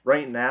 enjoy it.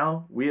 Right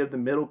now, we have the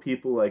middle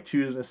people like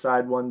choosing a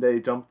side one day,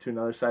 jump to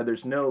another side.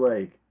 There's no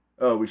like,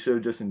 oh, we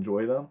should just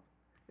enjoy them.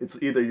 It's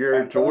either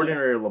you're Jordan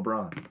or you're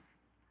LeBron.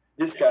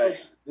 This guy,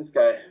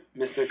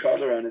 Mr.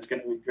 Calderon, is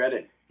going to regret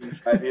it in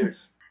 5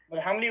 years. But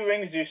how many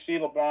rings do you see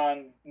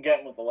LeBron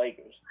getting with the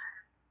Lakers?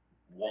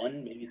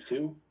 1, maybe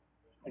 2.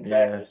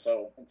 Exactly. Yeah.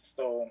 So it's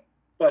still.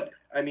 But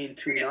I mean,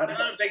 to I'm not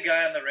not a big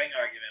guy on the ring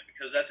argument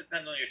because that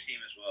depends on your team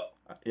as well.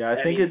 Yeah,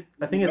 I think it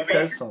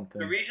says something.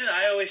 The reason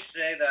I always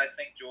say that I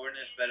think Jordan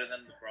is better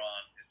than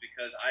LeBron is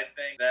because I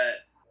think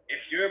that if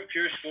you're a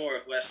pure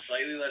scorer who has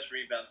slightly less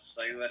rebounds,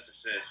 slightly less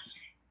assists,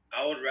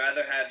 I would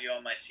rather have you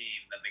on my team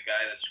than the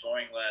guy that's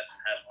scoring less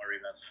and has more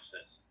rebounds and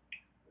assists.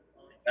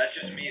 That's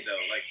just me though.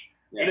 Like,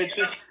 But it's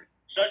just.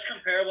 such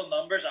comparable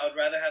numbers, I would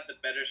rather have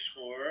the better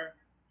scorer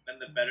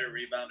than the better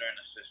rebounder and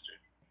assister.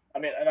 I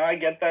mean, and I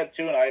get that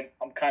too, and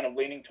I'm kind of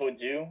leaning towards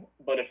you.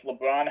 But if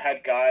LeBron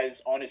had guys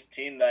on his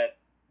team that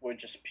were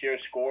just pure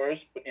scorers,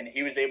 and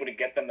he was able to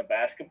get them the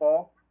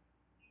basketball,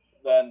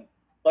 then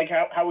like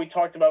how we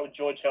talked about with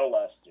George Hill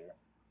last year,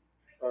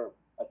 or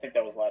I think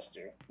that was last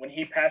year, when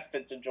he passed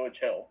it to George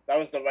Hill, that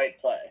was the right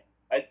play.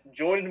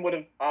 Jordan would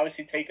have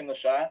obviously taken the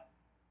shot,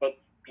 but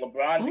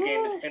LeBron's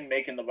game is him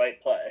making the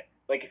right play.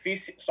 Like if he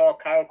saw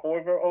Kyle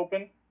Korver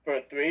open for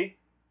a 3,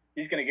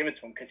 he's gonna give it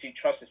to him because he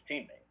trusts his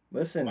teammate.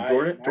 Listen,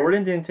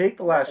 Jordan didn't take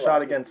the last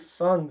shot against the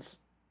Suns.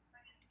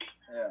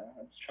 Yeah,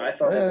 that's true. I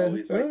thought as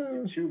always, like,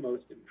 the 2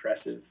 most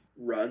impressive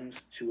runs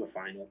to a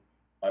final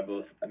are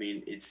both. I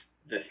mean, it's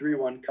the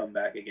 3-1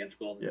 comeback against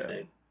Golden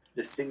State,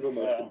 the single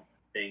most important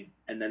thing,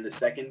 and then the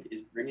second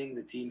is bringing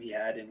the team he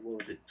had in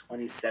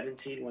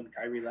 2017 when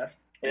Kyrie left.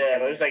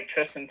 Yeah, it was like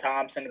Tristan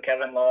Thompson,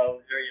 Kevin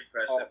Love. Very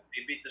impressive.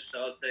 He beat the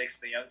Celtics,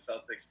 the young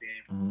Celtics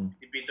team. Mm-hmm.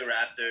 He beat the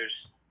Raptors.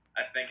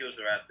 I think it was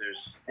the Raptors.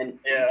 And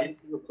Yeah. he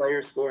didn't do a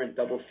player score in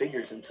double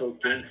figures until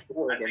Game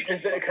 4 against.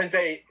 Because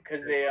they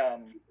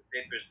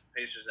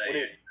Pacers that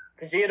year.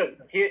 because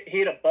he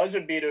had a buzzer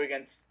beater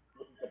against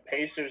the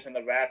Pacers and the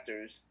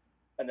Raptors,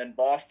 and then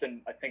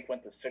Boston I think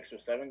went to 6 or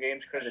 7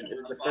 games. Christian. It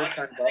was the first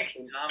time I think he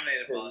Boston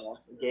dominated Boston.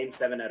 lost Game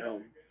 7 at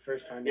home.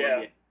 First time. Yeah. in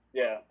the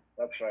Yeah,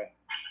 that's right.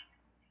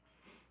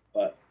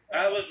 But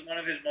That was one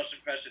of his most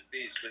impressive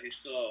feats, but he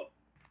still.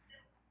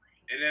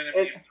 It didn't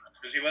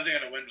because he wasn't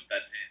going to win with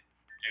that team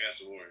against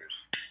the Warriors.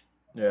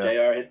 Yeah.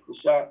 JR hits the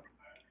shot.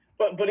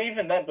 But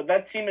even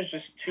that team is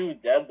just too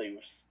deadly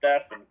with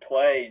Steph and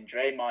Clay and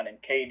Draymond and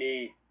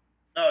KD.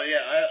 No,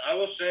 yeah, I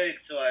will say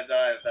till I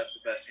die that that's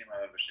the best team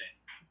I've ever seen.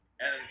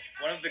 And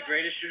one of the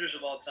greatest shooters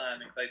of all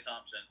time in Klay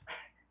Thompson.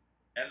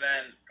 And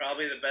then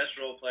probably the best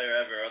role player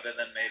ever, other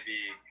than maybe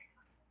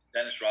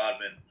Dennis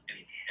Rodman and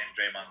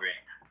Draymond Green.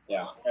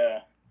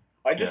 Yeah.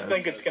 I just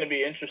think it's going to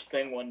be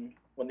interesting when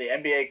the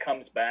NBA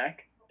comes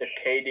back if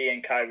KD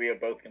and Kyrie are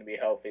both going to be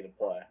healthy to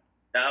play.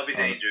 That'll be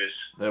dangerous.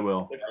 They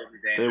will. That'll be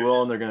They dangerous.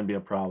 will, and they're going to be a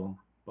problem.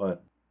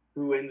 But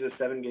Who wins a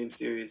 7-game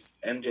series?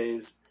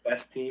 MJ's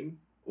best team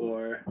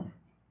or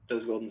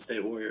those Golden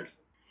State Warriors?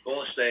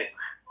 Golden State.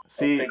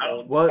 see, I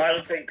what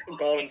don't think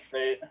Golden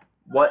State.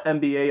 what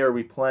NBA are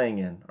we playing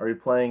in? Are we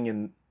playing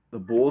in the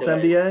Bulls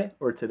Today's. NBA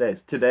or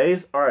today's?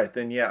 Today's? All right,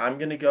 then yeah, I'm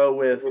gonna go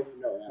with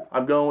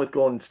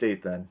Golden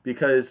State then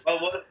because Oh,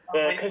 what?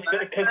 Because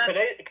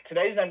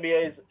today's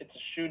NBA it's a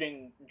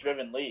shooting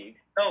driven league.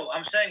 No,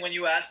 I'm saying when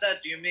you ask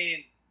that, do you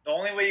mean the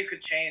only way you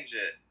could change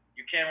it?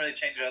 You can't really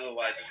change it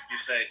otherwise. Is if you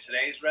say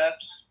today's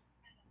refs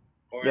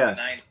or Yes.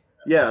 the 90s.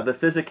 yeah, the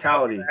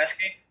physicality.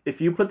 Asking? If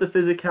you put the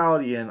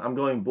physicality in, I'm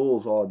going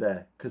Bulls all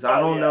day because I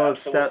don't know if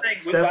absolutely.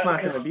 Steph's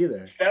not gonna be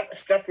there.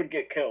 Steph would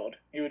get killed.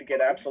 He would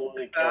get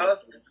absolutely killed.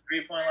 If the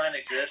 3-point line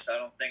exists, I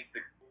don't think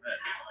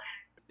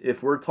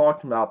If we're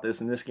talking about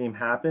this and this game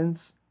happens,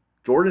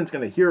 Jordan's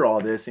going to hear all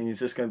this and he's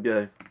just going to be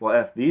like, well,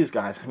 F these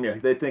guys. I mean,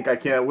 they think I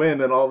can't win.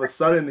 Then all of a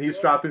sudden he's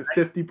dropping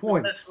 50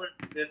 points That's what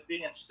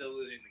 50 and still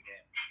losing the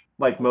game.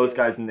 like most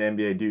guys in the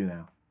NBA do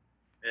now.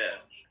 Yeah.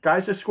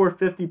 Guys just score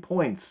 50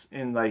 points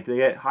and like they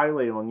get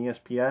highlighted on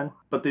ESPN,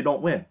 but they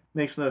don't win.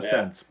 Makes no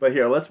sense. But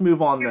here, let's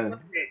move on then.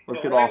 Let's The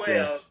get only off way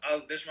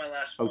this. this is my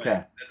last point. Okay.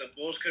 That the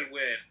Bulls could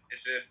win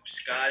is if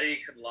Scotty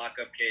could lock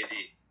up KD,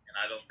 and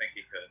I don't think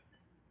he could.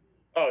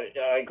 Oh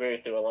yeah, I agree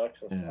with you,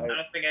 Alexis. Yeah. I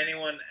don't think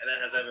anyone that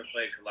has ever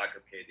played could lock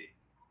up KD.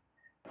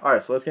 All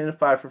right, so let's get into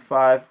 5 for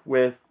 5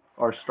 with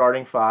our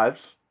starting fives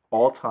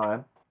all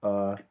time.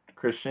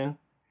 Christian,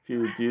 if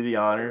you would do the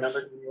honors.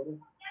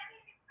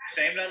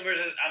 Same numbers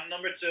as I'm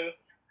number 2.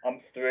 I'm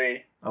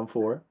 3. I'm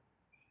 4.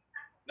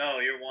 No,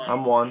 you're 1.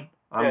 I'm 1.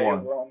 I'm Yeah,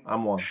 1. you're wrong.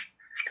 I'm 1.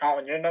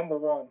 Colin, you're number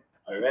 1.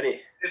 Are you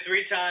ready? Did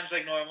 3 times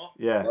like normal.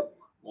 Yeah.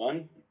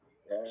 1,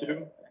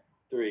 2,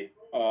 3.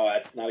 Oh,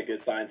 that's not a good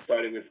sign.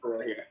 Starting with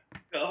 4 here.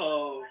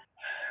 Oh,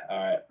 All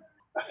right.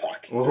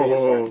 Fuck.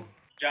 Whoa.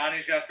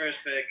 Johnny's got first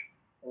pick.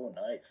 Oh,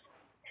 nice.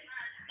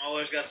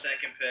 Muller's got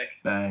second pick.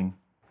 Bang.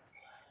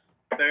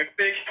 Third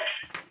pick.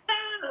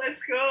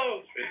 Let's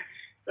go.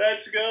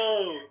 Let's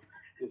go.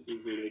 This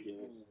is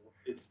ridiculous.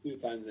 It's 2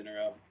 times in a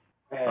row.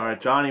 All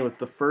right, Johnny with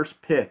the first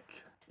pick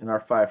in our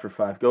 5 for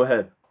 5. Go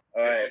ahead.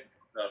 All right.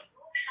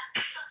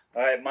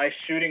 All right. My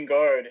shooting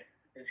guard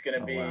is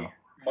gonna be wow.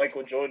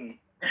 Michael Jordan.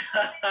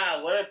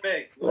 What a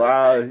pick.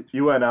 Wow,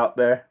 you went out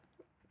there.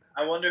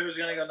 I wonder who's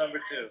going to go number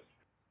 2.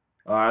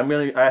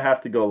 I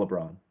have to go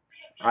LeBron.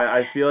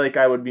 I feel like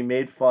I would be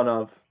made fun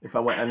of if I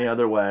went any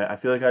other way. I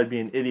feel like I'd be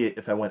an idiot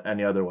if I went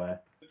any other way.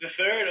 The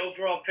 3rd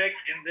overall pick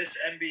in this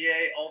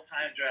NBA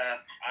all-time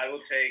draft, I will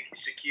take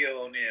Shaquille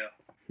O'Neal.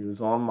 He was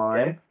on mine.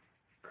 Okay.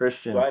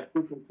 Christian. So I have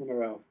 2 picks in a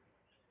row.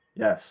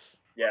 Yes,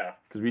 Yeah.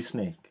 because we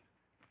snake.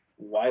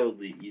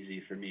 Wildly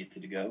easy for me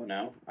to go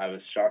now. I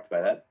was shocked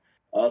by that.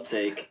 I'll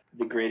take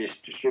the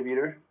greatest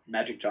distributor,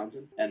 Magic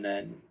Johnson, and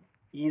then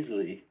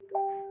easily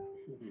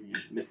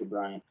Mr.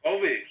 Bryant.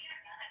 Kobe.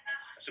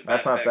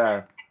 That's not pick.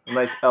 bad. A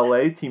nice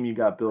LA team you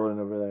got building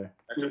over there.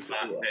 That's a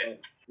bad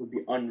pick. Would be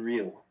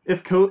unreal.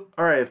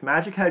 If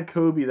Magic had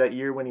Kobe that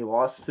year when he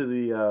lost to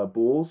the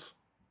Bulls,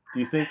 do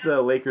you think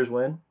the Lakers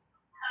win?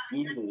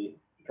 Easily.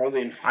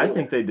 Probably in 4. I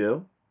think they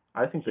do.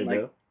 I think they Like-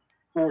 do.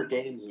 4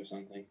 games or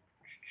something.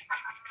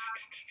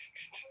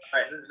 All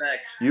right, who's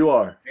next? You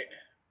are.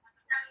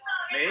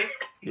 Me?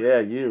 Yeah,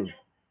 you.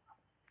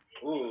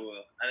 Ooh,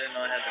 I didn't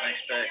know I had the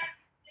next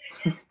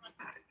pick.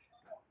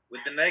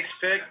 With the next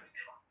pick,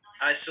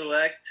 I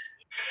select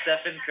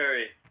Stephen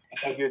Curry. I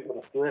thought he was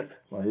going to slip.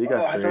 Well, you I got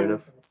thought he was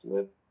creative. going to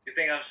slip. You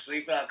think I'm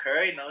sleeping on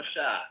Curry? No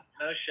shot.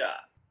 No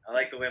shot. I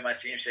like the way my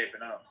team's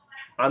shaping up.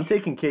 I'm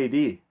taking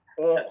KD.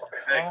 Oh,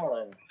 pick.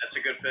 Colin. That's a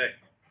good pick.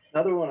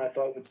 Another one I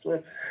thought would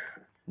slip.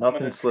 Nothing's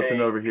gonna slipping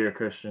take- over here,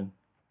 Christian.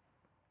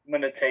 I'm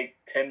gonna take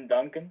Tim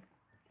Duncan.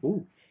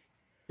 Ooh.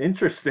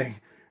 Interesting.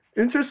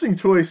 Interesting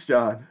choice,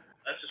 John.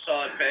 That's a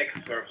solid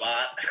pick for a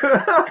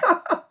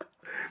bot.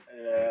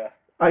 Yeah.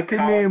 I could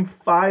name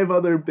 5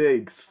 other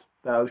bigs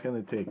that I was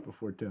going to take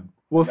before Tim.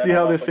 We'll Then see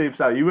how I'm this up shapes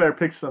out. You better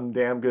pick some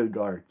damn good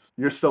guards.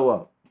 You're still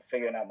up.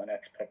 Figuring out my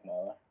next pick,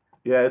 Mala.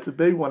 Yeah, it's a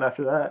big one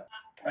after that.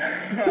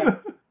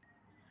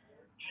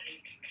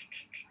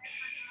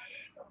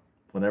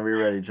 Whenever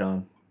you're ready,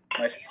 John.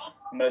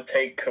 I'm gonna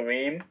take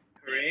Kareem.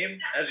 Kareem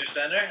as your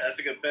center? That's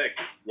a good pick.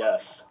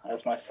 Yes,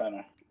 as my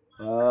center.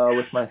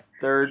 With my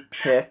 3rd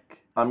pick,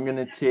 I'm going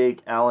to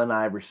take Allen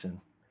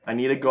Iverson. I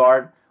need a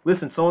guard.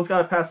 Listen, someone's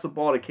got to pass the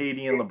ball to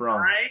KD and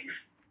LeBron.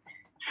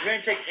 You're going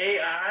to take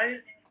AI?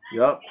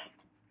 Yup.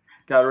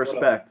 Gotta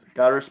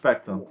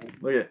respect them.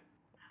 Look at.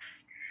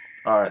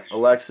 All right,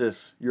 Alexis,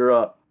 you're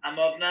up. I'm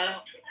up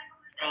now.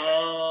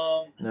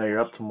 No,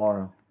 you're up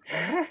tomorrow.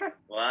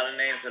 A lot of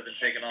names have been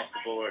taken off the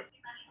board.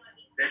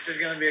 This is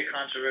going to be a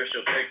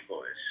controversial pick,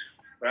 boys.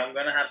 But I'm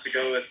going to have to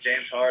go with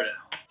James Harden.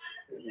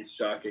 This is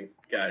shocking.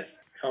 Guys,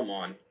 come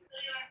on.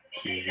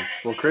 Jesus.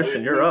 Well,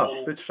 Christian, you're up.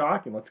 If it's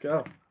shocking, let's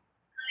go.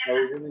 I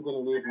was really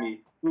going to leave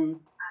me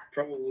who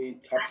probably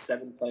top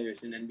 7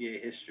 players in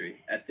NBA history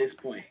at this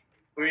point.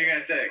 Who are you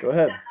going to take? Go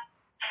ahead.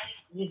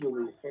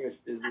 Easily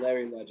first is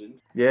Larry Legend.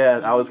 Yeah,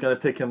 I was going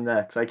to pick him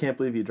next. I can't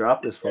believe you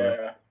dropped this far.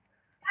 Yeah.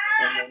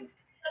 And then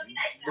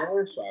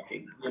more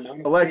shocking. the amount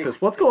of Alexis,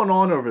 picks what's going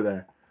on over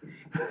there?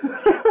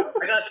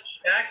 I got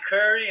Shaq,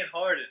 Curry, and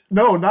Harden.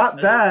 No,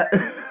 not that.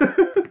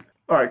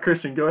 All right,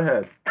 Christian, go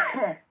ahead.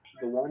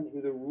 The one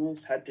who the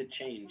rules had to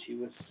change. He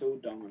was so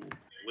dominant.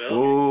 Will?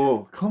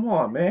 Oh, come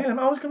on, man.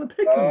 I was going to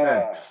pick him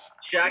next.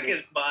 Shaq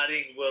is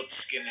bodying Wilt's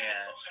skinny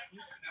ass.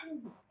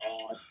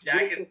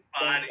 Shaq is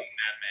bodying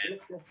that man.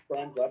 Wilt just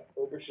stands up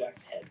over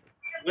Shaq's head.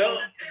 Will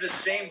is the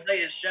same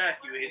height as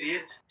Shaq, you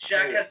idiot.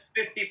 Shaq has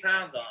 50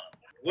 pounds on him.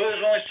 Will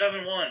is only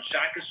 7'1".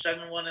 Shaq is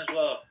 7'1" as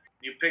well.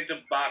 You picked a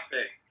bot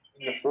pick.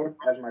 In the 4th,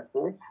 as my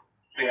 4th,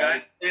 The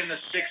guy in the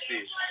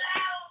 60s.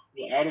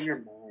 you're out of your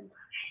mind.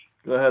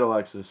 Go ahead,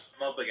 Alexis.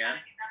 I'm up again.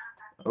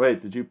 Oh,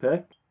 wait, did you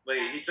pick? Wait,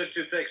 he took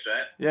 2 picks,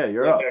 right? Yeah,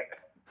 you're up.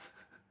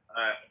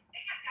 Alright.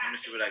 Let me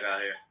see what I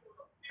got here.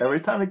 Every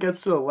time it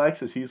gets to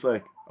Alexis, he's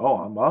like, oh,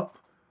 I'm up?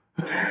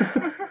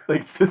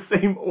 Like, it's the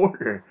same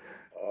order.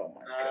 Oh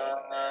my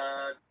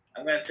god.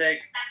 I'm going to take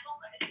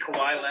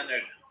Kawhi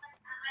Leonard.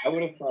 I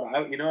would have thought,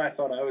 I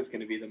thought I was going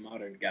to be the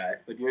modern guy,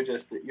 but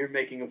you're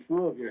making a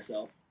fool of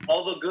yourself.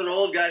 All the good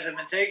old guys have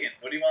been taken.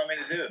 What do you want me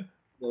to do?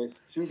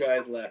 There's 2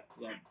 guys left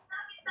that are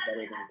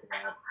better than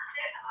Kawhi.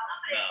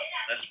 No,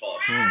 that's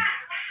false.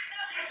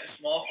 A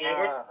small Ah.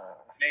 forward?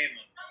 Name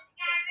them.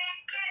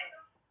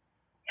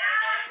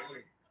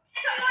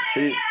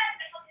 See,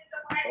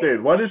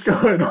 dude, what is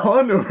going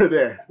on over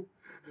there?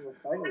 You'll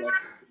fight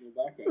Alexis in the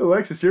background.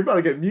 Alexis, you're about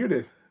to get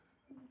muted.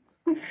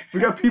 We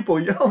got people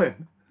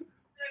yelling.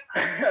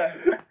 It's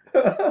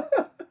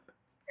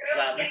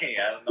not me.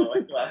 I don't know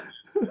what you want.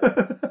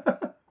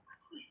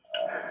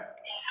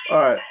 All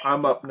right,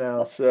 I'm up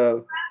now,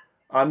 so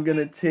I'm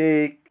gonna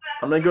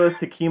go with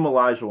Hakeem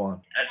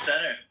Olajuwon. At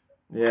center.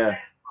 Yeah.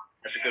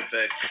 That's a good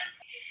pick.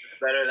 It's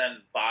better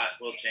than bot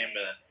Will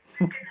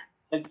Chamberlain.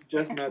 It's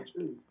just not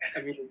true.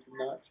 I mean, it's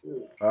not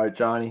true. All right,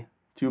 Johnny,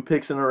 2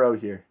 picks in a row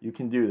here. You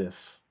can do this.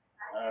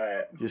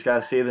 Alright. You just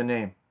gotta say the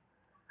name.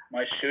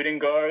 My shooting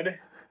guard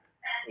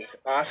is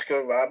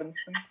Oscar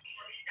Robinson.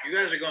 You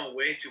guys are going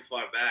way too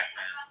far back,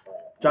 man.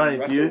 Johnny,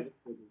 Russell do you?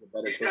 Westbrook is a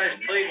better These pick guys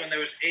than him. played when there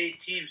was 8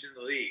 teams in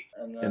the league.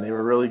 And they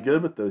were really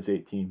good with those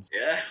 8 teams.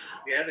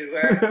 Yeah, they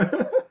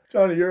were.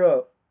 Johnny, you're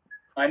up.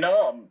 I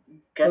know. I'm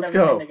getting Let's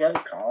go. everything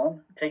together,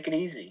 Colin. Take it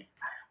easy.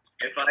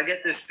 If I get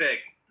this pick,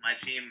 my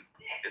team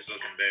is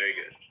looking very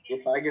good.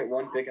 If I get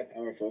one pick at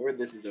power forward,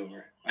 this is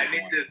over. I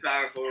need this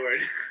power forward,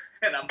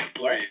 and I'm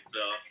before you, so.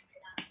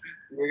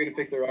 We're gonna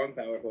pick the wrong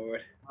power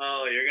forward.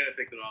 Oh, you're gonna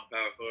pick the wrong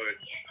power forward.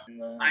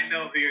 I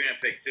know who you're gonna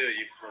pick too,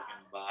 you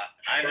fucking bot.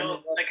 I know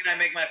the second I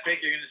make my pick,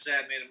 you're gonna say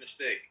I made a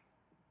mistake.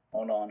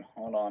 Hold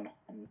on.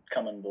 I'm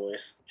coming, boys.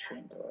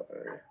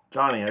 Chamber.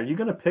 Johnny, are you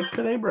gonna pick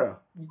today, bro?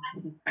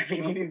 I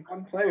think you need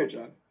one player,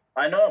 John.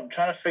 I know. I'm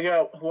trying to figure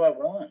out who I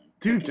want.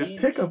 Dude, Take it just easy.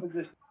 pick a.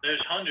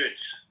 There's hundreds.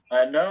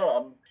 I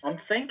know. I'm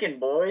thinking,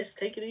 boys.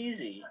 Take it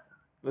easy.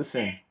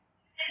 Listen,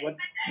 What?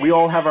 we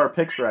all have our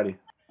picks ready.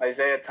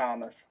 Isaiah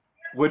Thomas.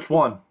 Which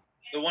one?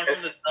 The one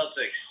from the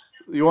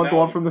Celtics. You want the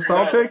one from the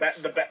Celtics?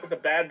 The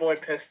bad boy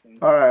Pistons.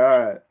 All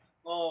right.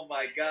 Oh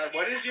my god,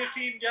 what is your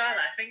team, John?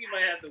 I think you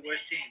might have the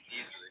worst team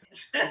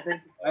easily.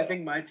 I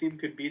think my team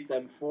could beat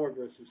them 4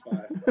 versus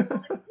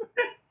 5.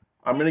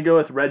 I'm gonna go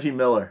with Reggie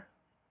Miller.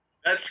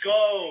 Let's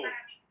go.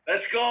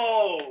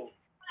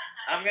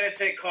 I'm gonna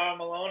take Karl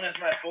Malone as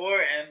my 4,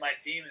 and my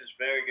team is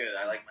very good.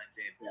 I like my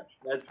team.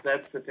 Yeah,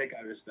 that's the pick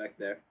I respect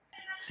there.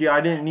 See,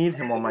 I didn't need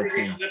him on my If he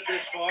team. slipped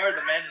this far,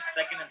 the man is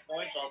second in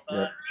points all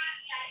time.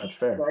 That's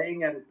fair.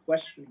 Playing at a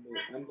questionable,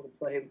 I'm gonna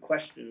play him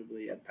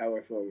questionably at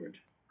power forward.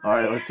 All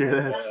right, let's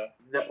hear this.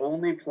 The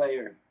only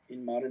player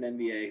in modern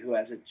NBA who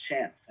has a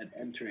chance at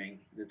entering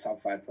the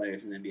top 5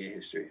 players in NBA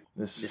history,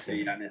 This is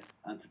Mr. Giannis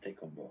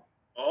Antetokounmpo.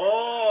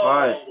 Oh,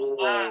 Alright.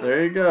 wow.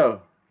 There you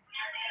go.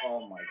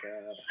 Oh my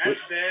god. That's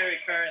very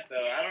current,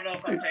 though. I don't know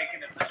if I'm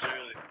taking it this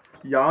early.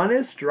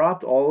 Giannis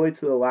dropped all the way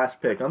to the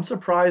last pick. I'm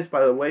surprised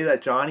by the way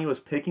that Johnny was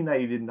picking that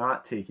he did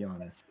not take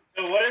Giannis.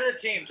 So what are the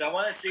teams? I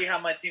want to see how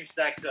my team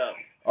stacks up.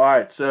 All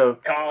right, so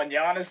Colin,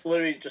 Giannis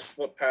literally just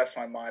slipped past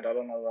my mind. I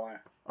don't know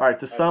why.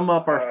 to sum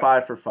up our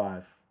 5 for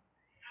 5.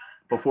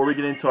 Before we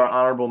get into our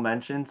honorable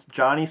mentions,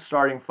 Johnny's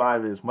starting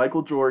 5 is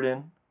Michael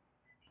Jordan,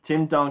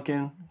 Tim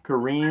Duncan,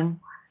 Kareem,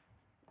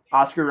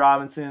 Oscar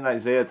Robinson, and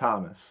Isaiah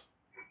Thomas.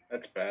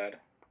 That's bad.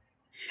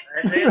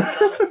 Isaiah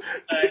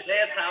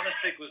Thomas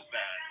pick was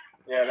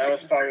bad. Yeah, that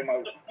was probably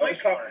my.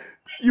 Point guard.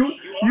 You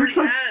You already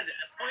took had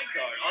a point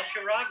guard,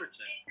 Oscar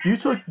Robertson. you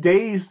took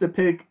days to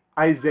pick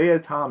Isaiah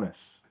Thomas.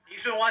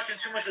 He's been watching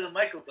too much of the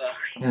Michael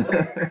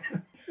Dog.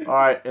 All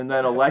right, and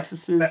then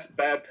Alexis's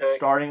Bad pick.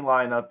 starting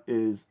lineup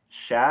is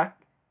Shaq,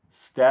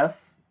 Steph,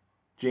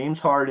 James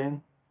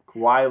Harden,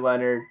 Kawhi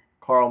Leonard,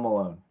 Karl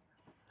Malone.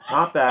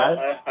 Not bad.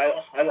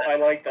 I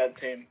like that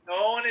team.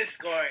 No one is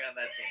scoring on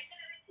that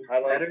team.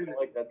 I Better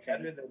like that team.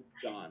 Better than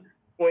John.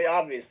 Wait,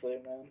 obviously,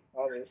 man.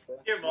 Obviously.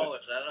 You're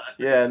Mullers.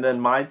 Yeah, and then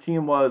my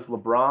team was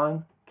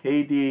LeBron,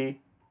 KD,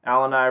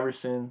 Allen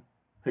Iverson,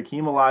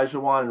 Hakeem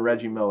Olajuwon, and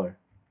Reggie Miller.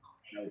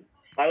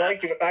 I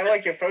like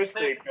your first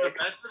 3 The picks.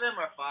 rest of them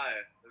are fire.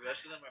 The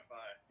rest of them are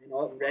fire. You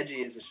know,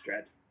 Reggie is a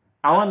stretch.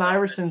 Allen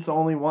Iverson's the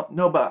only one.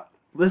 No, but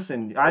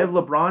listen, I have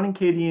LeBron and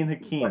KD and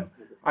Hakeem.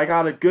 I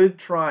got a good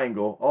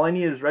triangle. All I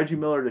need is Reggie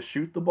Miller to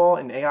shoot the ball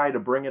and AI to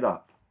bring it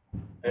up.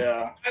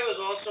 Yeah. I was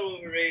also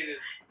overrated,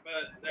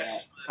 but that's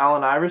just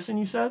Allen Iverson,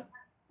 you said?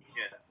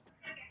 Yeah.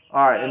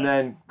 All right, and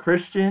then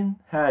Christian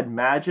had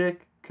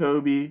Magic,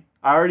 Kobe.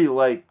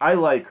 I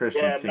like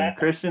Christian's Yeah, team.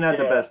 Christian had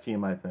the yeah. best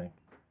team, I think.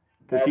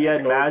 Because he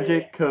had Magic,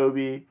 Magic,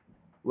 Kobe,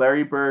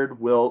 Larry Bird,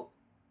 Wilt,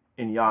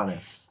 and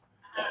Giannis.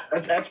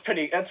 That's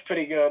pretty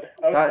good.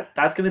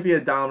 That's going to be a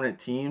dominant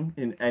team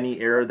in any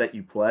era that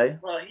you play.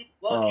 Well, he's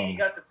lucky he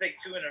got to pick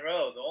 2 in a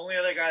row. The only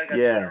other guy that got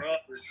 2 Yeah. in a row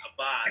was a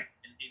bot,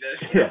 and he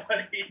doesn't Yeah. know what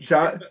he's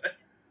John- doing.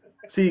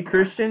 See,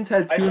 Christian's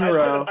had 2 in a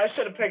row. I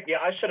should have picked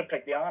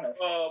Giannis.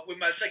 With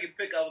my second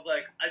pick, I was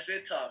like,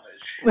 Isaiah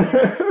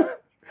Thomas.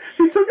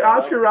 He took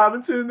Oscar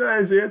Robinson and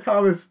Isaiah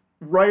Thomas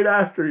right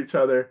after each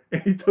other,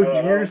 and he took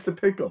years to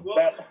pick them. What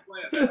was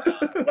the point of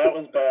that, Tom? That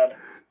was bad.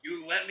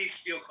 You let me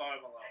steal Karl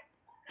Malone.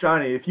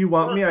 Johnny, if you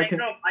want me, I can.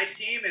 No, my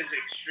team is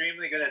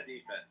extremely good at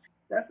defense.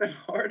 Stephen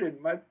Harden,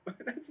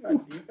 that's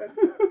not defense.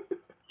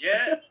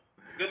 Yeah.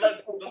 Good luck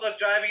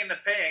driving in the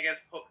paint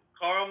against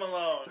Karl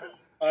Malone,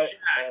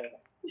 Shaq,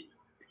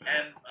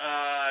 and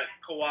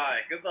Kawhi.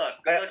 Good luck.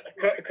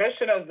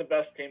 Christian has the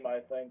best team, I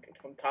think,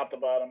 from top to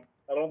bottom.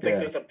 I don't think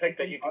there's a pick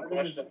that you can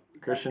question.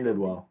 Christian did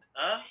well.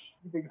 Huh?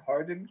 You think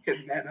Harden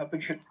could man up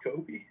against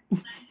Kobe?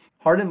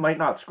 Harden might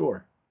not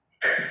score.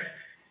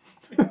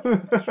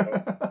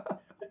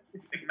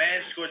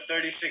 McMahon scored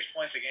 36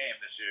 points a game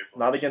this year.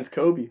 Not against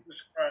Kobe. Who's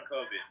scoring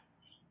Kobe?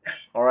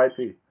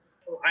 R.I.P.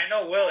 I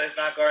know Will is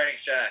not guarding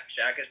Shaq.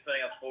 Shaq is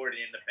putting up 40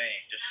 in the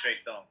paint, just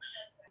straight dunks.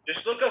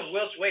 Just look up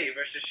Will's weight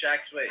versus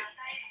Shaq's weight.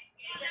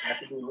 Have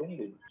to be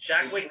winded.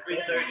 Shaq weighed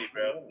 330,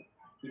 bro.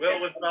 Will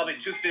was probably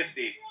 250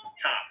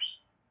 tops.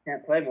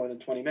 Can't play more than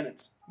 20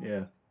 minutes.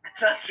 Yeah.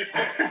 That's not true.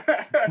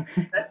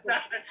 That's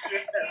not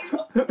true.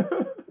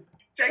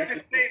 Check the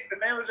tape. The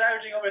man was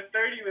averaging over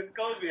 30 with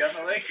Kobe on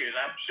the Lakers.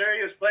 I'm sure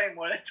he was playing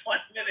more than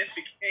 20 minutes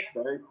a game.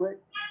 Very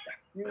quick.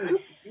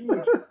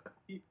 Huge.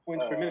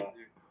 points per minute.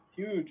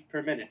 Huge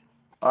per minute.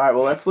 All right,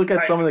 well, let's look at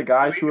some of the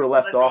guys who were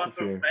left off of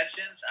here.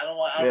 Mentions? I don't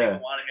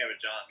even want to hear what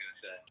John's gonna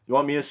say. You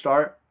want me to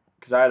start?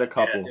 Because I had a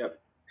couple. Yep.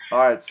 All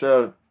right,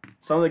 so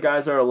some of the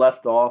guys that are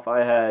left off, I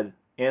had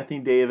Anthony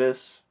Davis.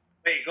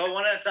 Wait, go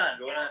one at a time.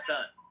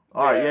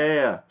 All right,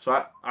 yeah. So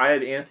I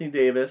had Anthony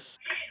Davis.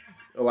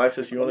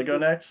 Alexis, you want to go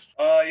next?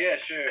 Yeah,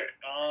 sure.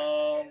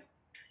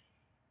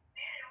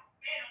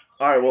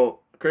 All right,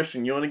 well,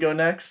 Christian, you want to go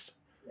next?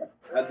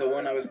 The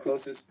one I was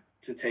closest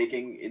to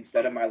taking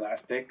instead of my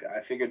last pick,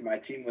 I figured my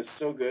team was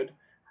so good.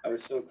 I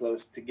was so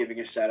close to giving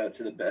a shout out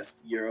to the best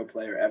Euro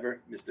player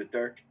ever, Mr.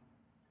 Dirk.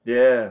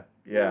 Yeah.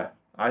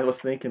 I was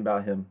thinking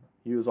about him.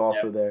 He was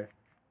also there.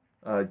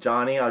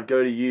 Johnny, I'll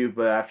go to you,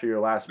 but after your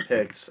last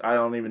picks, I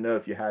don't even know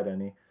if you had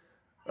any.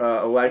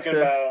 Alexis?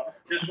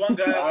 Just one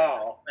guy in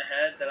my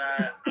head that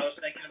I was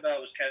thinking about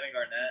was Kevin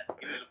Garnett.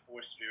 He was a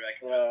force to be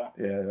reckoned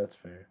with. Yeah, that's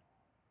fair.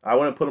 I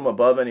wouldn't put him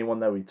above anyone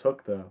that we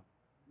took, though.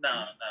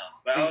 No.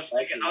 But I was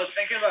thinking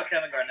about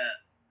Kevin Garnett.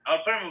 I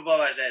would put him above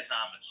Isaiah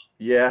Thomas.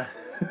 Yeah.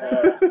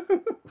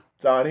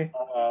 Johnny? I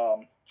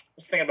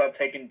was thinking about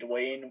taking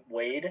Dwayne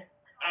Wade.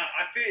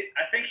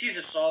 I think he's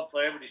a solid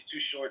player, but he's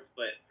too short to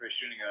play for a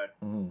shooting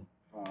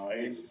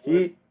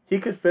guard. He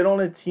could fit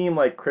on a team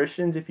like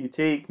Christian's if you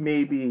take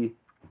maybe.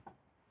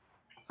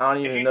 I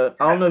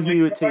don't know who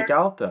you would take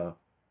out though.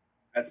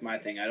 That's my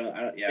thing. I don't.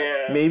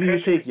 Maybe you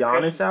take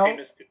Giannis out.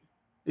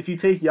 If you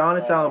take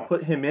Giannis out and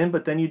put him in,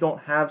 but then you don't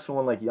have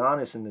someone like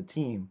Giannis in the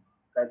team.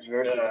 That's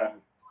versatile.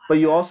 But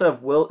you also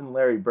have Wilt and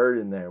Larry Bird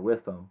in there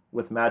with them,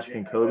 with Magic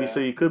and Kobe, so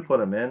you could put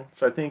him in.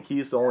 So I think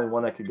he's the only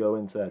one that could go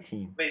into that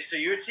team. Wait, so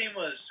your team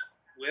was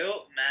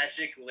Wilt,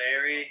 Magic,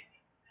 Larry,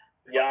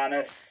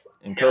 Giannis,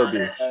 and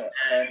Kobe.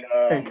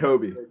 And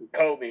Kobe.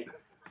 Kobe.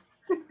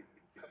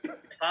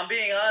 If I'm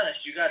being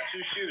honest, you got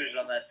two shooters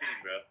on that team,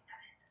 bro.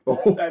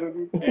 Oh.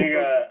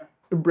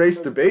 Embrace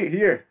debate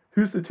here.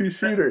 Who's the two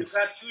shooters? You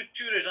got two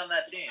shooters on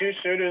that team. Two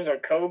shooters are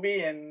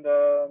Kobe and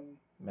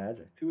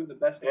Magic. Two of the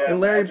best. And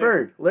Larry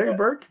Bird. Larry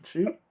Bird can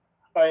shoot.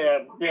 Oh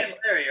yeah. And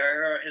Larry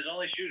are his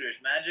only shooters.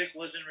 Magic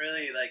wasn't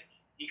really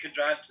he could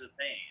drive to the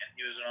paint, and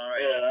he was an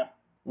alright shooter.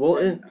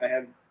 Wilt I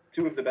have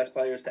two of the best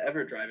players to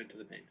ever drive into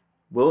the paint.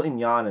 Wilt and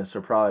Giannis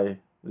are probably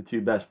the two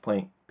best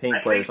paint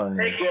players on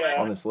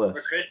this list.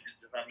 For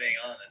Christians, if I'm being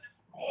honest.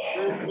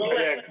 We'll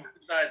let Twitter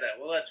decide that.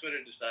 We'll let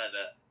Twitter decide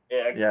that.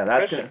 Yeah,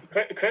 that's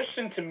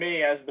Christian to me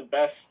has the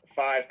best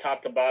five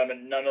top to bottom,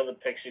 and none of the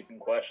picks you can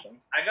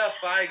question. I got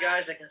five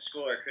guys that can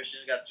score.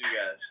 Christian's got two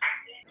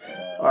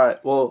guys. All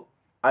right, well,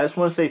 I just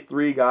want to say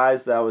three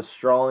guys that I was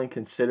strongly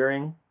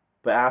considering,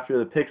 but after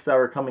the picks that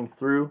were coming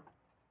through,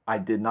 I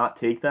did not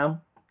take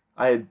them.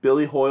 I had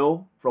Billy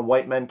Hoyle from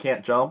White Men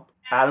Can't Jump,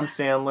 Adam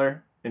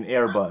Sandler, and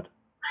Air Bud.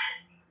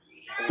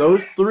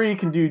 Those three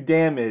can do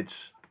damage,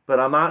 but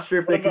I'm not sure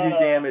if they can do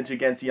damage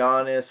against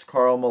Giannis,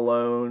 Karl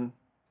Malone,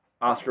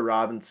 Oscar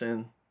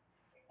Robinson.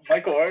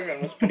 Michael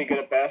Irvin was pretty good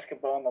at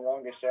basketball in the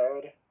longest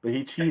yard. But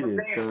he cheated.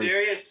 Being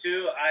serious,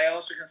 too, I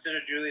also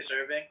considered Julius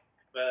Erving,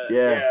 but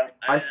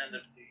I didn't end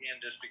up taking him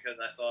just because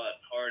I thought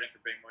Harden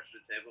could bring more to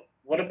the table.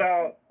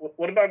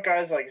 What about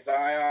guys like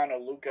Zion or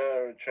Luka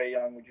or Trae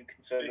Young? Would you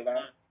consider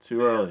them?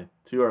 Too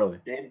early.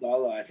 Dame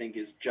Dalla, I think,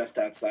 is just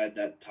outside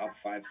that top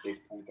 5-6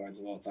 point guards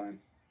of all time.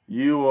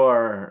 You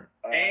are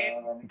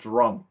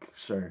drunk,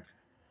 sir.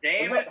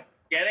 Dame is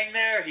getting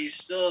there. He's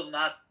still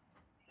not.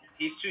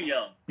 He's too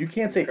young. You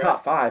can't say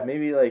top 5.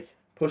 Maybe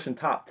pushing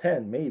top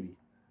 10. Maybe.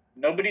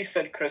 Nobody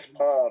said Chris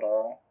Paul at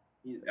all.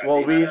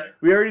 Well,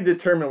 we already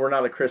determined we're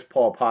not a Chris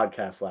Paul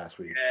podcast last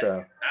week. Yeah, so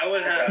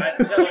I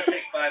think I would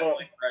take 5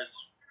 point guards.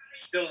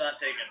 Still not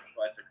taking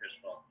Chris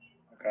Paul.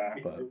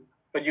 Okay.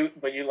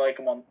 But you like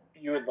him on.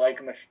 You would like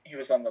him if he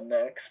was on the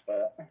Knicks,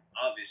 but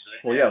obviously.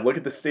 Well, yeah. Look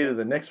at the state of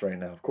the Knicks right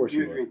now. Of course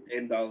you agree.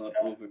 Dame Dalla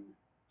over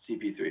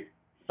CP3.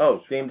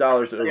 Oh, Dame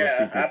Dolla's over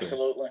CP3.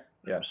 Absolutely.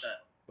 Yes.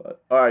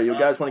 But all right, you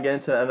guys want to get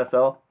into the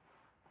NFL?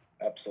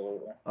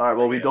 Absolutely. All right.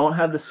 Well, we don't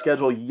have the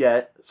schedule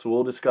yet, so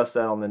we'll discuss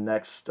that on the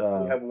next.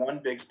 We have one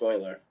big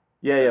spoiler.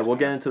 Yeah. We'll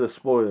get into the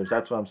spoilers.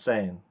 That's what I'm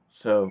saying.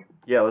 So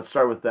yeah, let's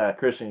start with that.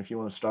 Christian, if you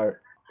want to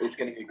start. It's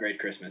going to be a great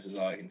Christmas, is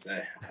all I can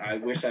say. I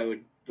wish I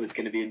was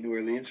going to be in New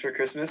Orleans for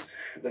Christmas.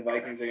 The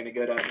Vikings are going to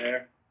go down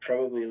there,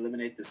 probably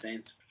eliminate the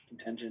Saints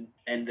contention,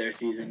 end their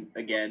season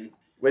again.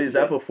 Wait, is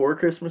that before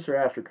Christmas or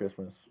after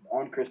Christmas?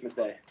 On Christmas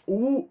Day.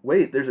 Ooh,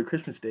 wait, there's a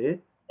Christmas Day?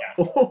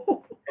 Yeah.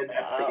 And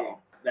that's the game.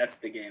 That's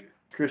the game.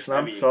 Christian,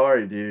 I'm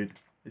sorry, dude.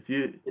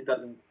 It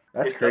doesn't.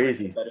 That's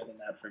crazy. Get better than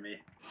that for me.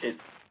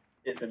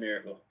 It's a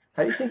miracle.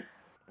 How do you think?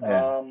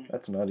 Yeah,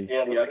 that's nutty.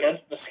 Yeah,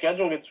 the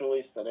schedule gets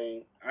released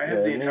today. I have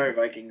the entire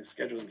Vikings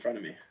schedule in front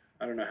of me.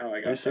 I don't know how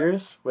I got. Are you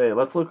serious? Wait,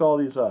 let's look all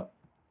these up.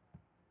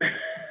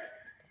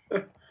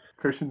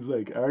 Christian's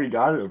like, I already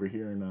got it over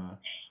here in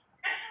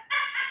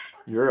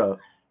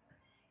Europe.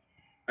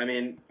 I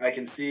mean, I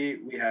can see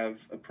we have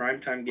a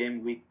primetime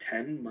game week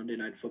 10, Monday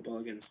Night Football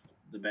against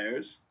the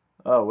Bears.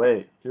 Oh,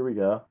 wait. Here we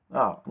go.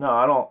 Oh, no,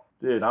 I don't.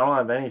 Dude, I don't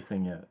have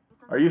anything yet.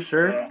 Are you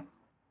sure? Yeah.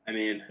 I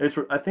mean,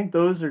 I think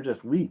those are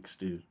just leaks,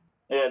 dude.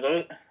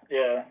 Yeah,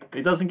 yeah.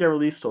 It doesn't get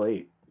released till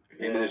 8.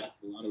 Maybe there's just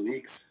a lot of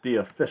leaks. The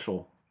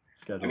official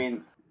schedule. I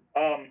mean,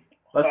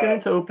 let's get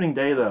into opening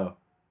day though.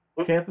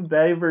 Tampa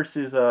Bay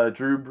versus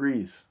Drew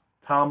Brees.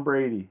 Tom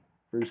Brady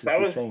versus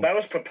the Saints. That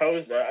was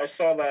proposed. I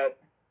saw that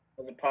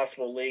as a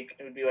possible leak.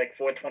 It would be like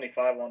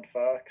 4:25 on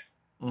Fox.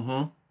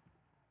 Mm-hmm.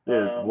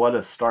 Dude, what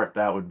a start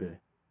that would be.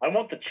 I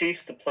want the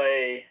Chiefs to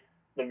play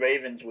the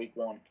Ravens week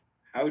 1.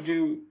 how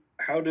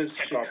does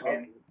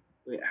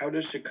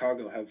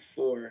Chicago have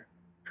 4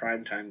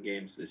 primetime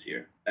games this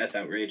year? That's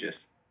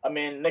outrageous. I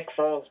mean, Nick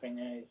Foles,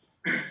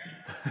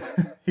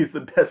 He's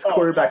the best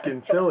quarterback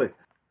in Philly.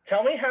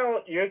 Tell me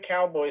how your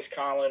Cowboys,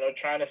 Colin, are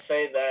trying to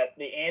say that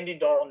the Andy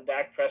Dalton,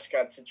 Dak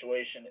Prescott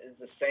situation is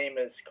the same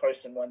as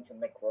Carson Wentz and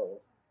Nick Foles.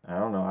 I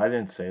don't know. I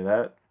didn't say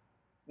that.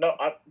 No,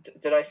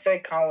 did I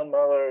say Colin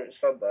Muller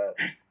said that?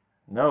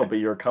 No, but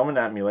you're coming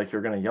at me like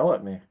you're going to yell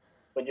at me.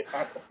 But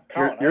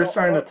You're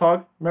starting to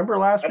talk. Remember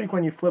last week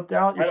when you flipped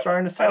out? You're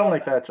starting to sound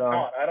like that,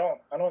 John. I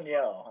don't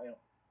yell.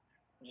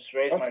 I just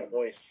raise my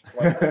voice.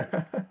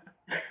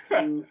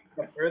 To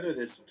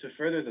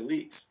further the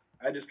leaks,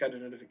 I just got a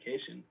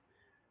notification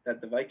that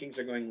the Vikings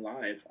are going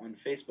live on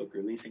Facebook,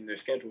 releasing their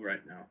schedule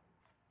right now.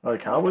 Are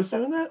the Cowboys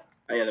doing that?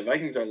 Oh yeah, the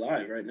Vikings are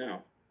live right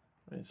now.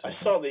 I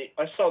saw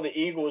the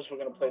Eagles were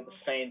going to play the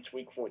Saints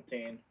week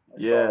 14.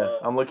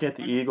 I'm looking at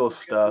the Eagles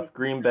stuff.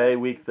 Green Bay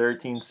week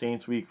 13,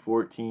 Saints week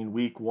 14,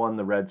 week 1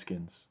 the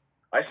Redskins.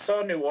 I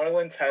saw New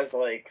Orleans has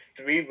like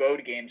 3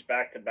 road games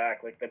back to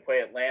back. Like they play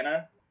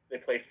Atlanta, they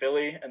play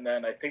Philly, and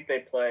then I think they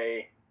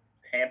play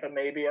Tampa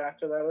maybe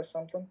after that or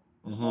something.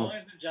 As long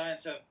as the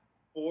Giants have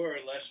 4 or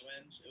less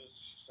wins, it was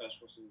a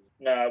successful season.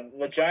 No,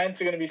 the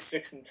Giants are going to be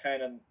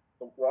 6-10, and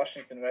the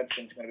Washington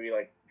Redskins are going to be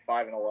like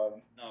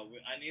 5-11. No,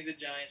 I need the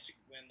Giants to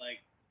win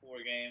like 4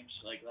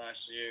 games like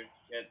last year.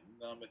 Get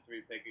the number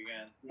 3 pick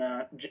again.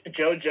 No,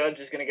 Joe Judge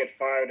is going to get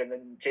fired, and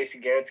then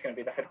Jason Garrett's going to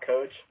be the head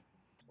coach.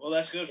 Well,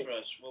 that's good for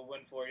us. We'll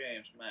win 4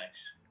 games max.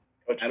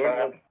 Coach I don't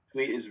know if the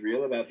tweet is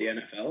real about the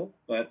NFL,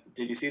 but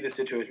did you see the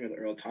situation with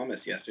Earl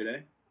Thomas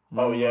yesterday?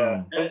 Oh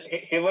yeah,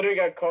 he literally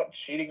got caught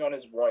cheating on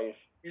his wife.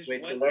 His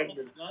Wait, wife so was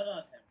listen- not on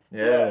him.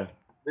 Yeah.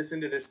 Listen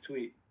to this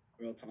tweet.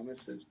 Earl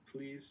Thomas says,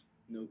 "Please,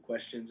 no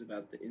questions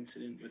about the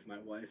incident with my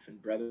wife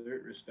and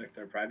brother. Respect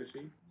our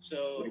privacy."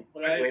 So Wait,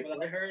 what I wait.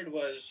 heard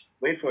was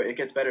Wait for it. It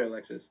gets better,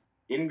 Alexis.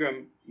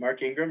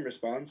 Mark Ingram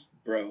responds,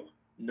 "Bro,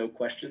 no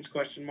questions,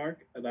 question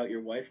mark, about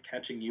your wife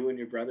catching you and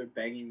your brother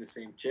banging the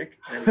same chick?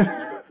 And if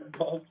she gets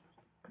involved?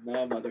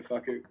 Nah,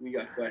 motherfucker, we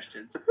got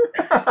questions."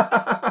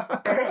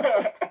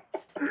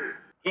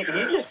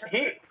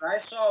 what I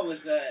saw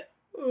was that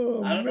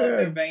Oh, I don't know if they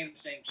were man. banging the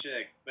same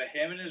chick, but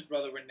him and his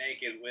brother were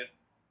naked with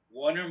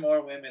 1 or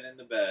more women in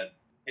the bed.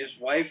 His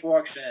wife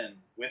walks in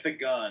with a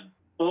gun,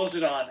 pulls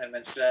it on him,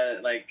 and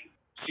said, like,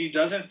 she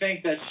doesn't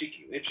think that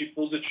if she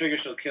pulls the trigger,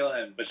 she'll kill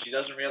him, but she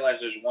doesn't realize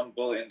there's 1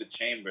 bullet in the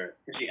chamber.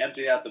 She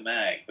emptied out the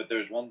mag, but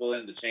there's 1 bullet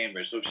in the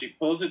chamber. So if she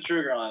pulls the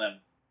trigger on him,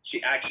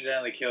 she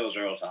accidentally kills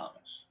Earl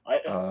Thomas.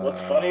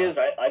 What's funny is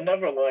I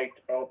never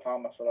liked Earl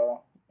Thomas at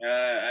all.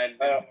 I didn't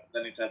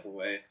feel any type of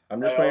way. I'm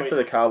just waiting for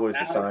the Cowboys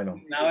to sign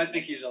him. Now I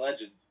think he's a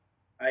legend.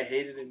 I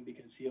hated him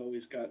because he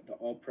always got the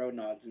all-pro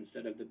nods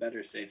instead of the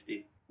better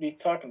safety. What are you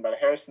talking about?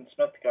 Harrison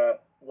Smith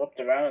got whooped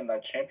around in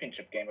that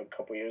championship game a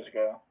couple years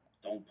ago.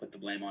 Don't put the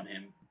blame on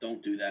him.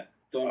 Don't do that.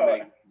 Don't Uh,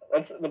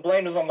 make... The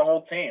blame is on the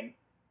whole team.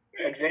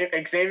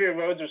 Xavier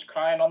Rhodes was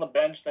crying on the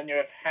bench. Then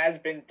you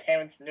have been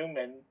Terrence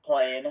Newman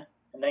playing,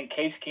 and then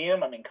Case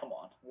Keenum. I mean, come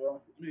on,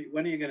 really?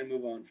 When are you going to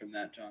move on from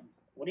that, John?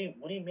 What do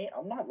you mean?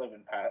 I'm not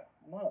living Pat.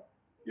 I'm not.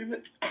 You're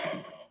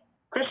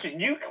Christian,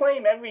 you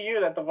claim every year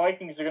that the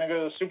Vikings are going to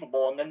go to the Super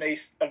Bowl, and then they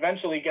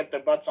eventually get their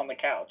butts on the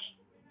couch.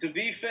 To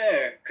be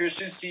fair,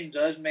 Christian's team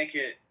does make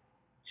it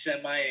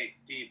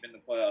semi-deep in the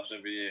playoffs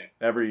every year.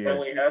 Every year.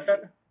 Philly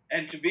hasn't.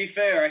 And to be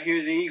fair, I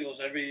hear the Eagles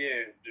every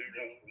year.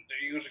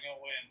 The Eagles are going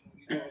to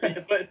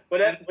win. but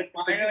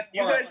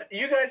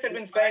you guys have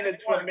been saying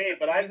it's for me,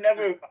 but I've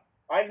never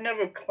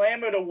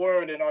clamored a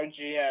word in our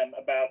GM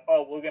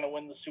about we're gonna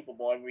win the Super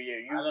Bowl every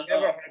year. I don't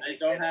know.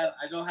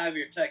 I don't have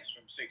your text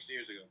from 6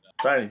 years ago.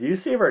 Brian, do you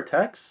save our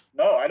texts?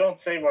 No, I don't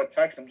save our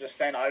text. I'm just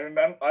saying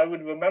I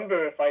would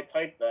remember if I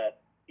typed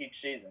that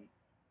each season.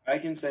 I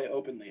can say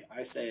openly,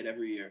 I say it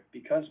every year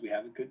because we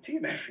have a good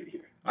team every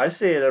year. I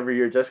say it every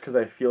year just because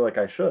I feel like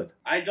I should.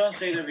 I don't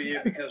say it every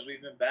year because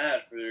we've been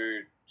bad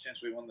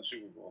since we won the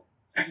Super Bowl.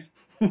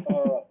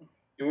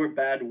 You were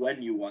bad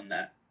when you won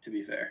that, to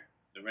be fair.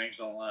 The rings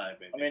don't lie,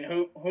 baby. I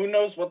mean, who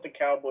knows what the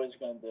Cowboys are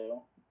gonna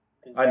do?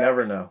 I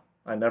never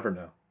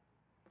know.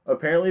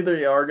 Apparently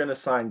they are going to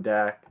sign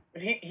Dak.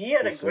 But he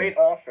had We'll a great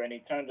offer and he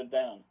turned it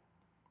down.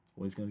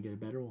 Well, he's going to get a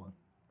better one.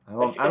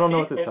 I don't know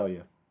what to tell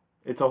you.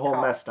 It's a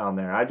whole mess down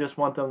there. I just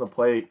want them to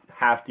play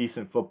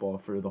half-decent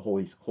football for the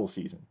whole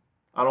season.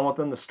 I don't want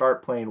them to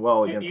start playing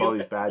well against all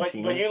these bad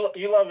teams. But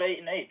you love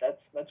 8-8.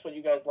 That's what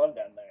you guys love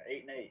down there.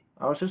 8-8.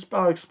 I was just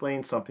about to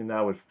explain something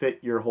that would fit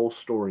your whole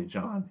story,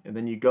 John, and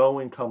then you go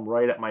and come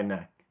right at my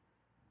neck.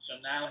 So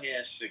now he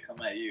has to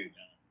come at you,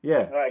 John.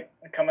 Yeah. All right,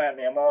 come at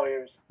me. I'm all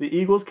ears. The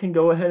Eagles can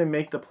go ahead and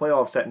make the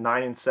playoffs at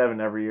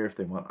 9-7 every year if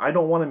they want. I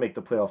don't want to make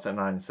the playoffs at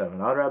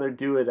 9-7. I'd rather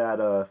do it at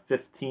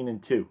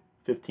 15-2,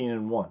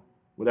 15-1,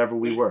 whatever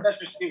we Who's were. the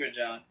best receiver,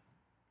 John?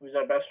 Who's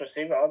our best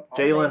receiver? I'll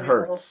Jalen name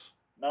Hurts.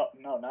 No,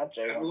 not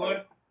Jalen Aguilar?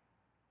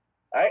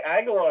 Hurts.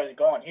 Aguilar is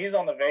gone. He's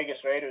on the Vegas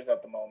Raiders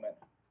at the moment.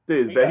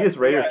 Dude, We got- Vegas we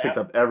Raiders got- picked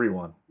up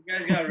everyone. You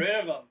guys got rid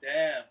of him.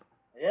 Damn.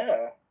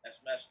 Yeah. That's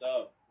messed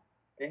up.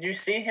 Did you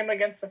see him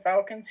against the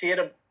Falcons? He had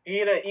an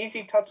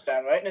easy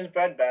touchdown right in his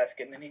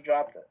breadbasket, and then he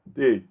dropped it.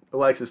 Dude,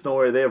 Alexis, don't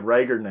worry. They have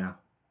Rager now.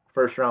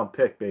 First round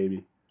pick,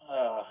 baby.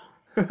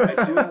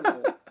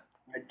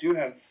 I do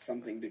have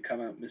something to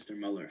come at Mr.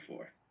 Mueller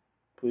for.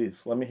 Please,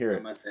 let me hear I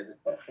it. must say this.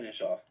 I'll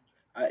finish off.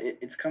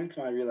 It's come to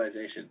my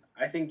realization.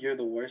 I think you're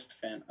the worst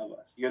fan of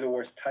us. You're the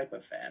worst type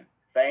of fan.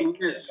 Thank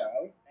Who you, is?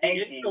 guy. Thank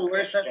He's you, the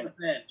worst type Christian. of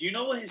fan. Do you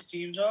know what his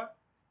teams are?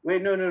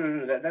 Wait, no.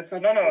 That's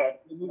not. No.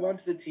 We'll move on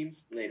to the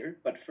teams later.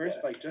 But first,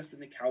 Yeah. just in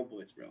the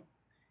Cowboys, bro.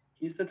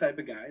 He's the type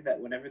of guy that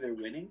whenever they're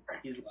winning,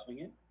 he's loving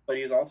it, but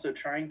he's also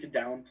trying to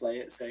downplay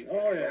it, saying,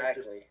 "Oh yeah,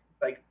 just Exactly.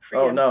 like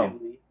Oh, no.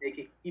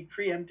 he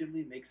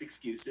preemptively makes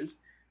excuses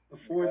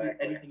before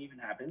Exactly. anything even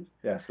happens.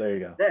 Yes, there you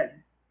go.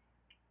 Then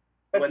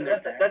when they're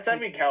back, That's he's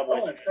every like,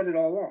 Cowboys. "Oh, I've said it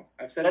all along.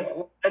 I've said it That's all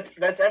along.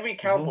 that's every You're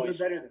Cowboys.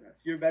 better than us.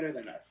 You're better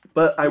than us."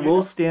 But I You will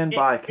know- stand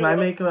by. Can I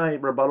make my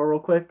rebuttal real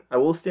quick? I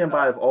will stand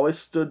by. I've always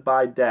stood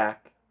by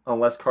Dak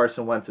unless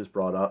Carson Wentz is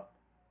brought up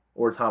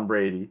or Tom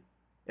Brady.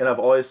 And I've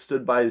always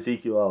stood by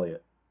Ezekiel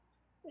Elliott.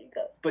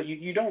 But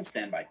you don't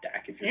stand by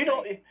Dak if you're You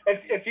don't. saying-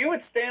 If you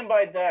would stand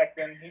by Dak,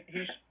 then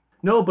he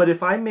No, but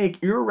if I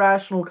make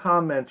irrational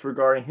comments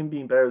regarding him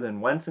being better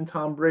than Wentz and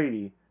Tom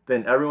Brady,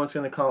 then everyone's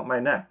going to come at my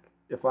neck.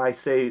 If I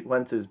say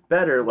Wentz is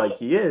better like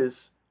he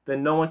is,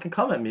 then no one can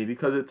come at me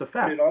because it's a But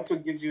fact. it also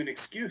gives you an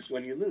excuse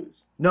when you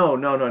lose. No.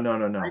 No,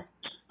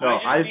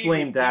 just I've need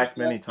blamed you Dak to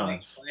many let me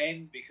times.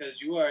 Explain,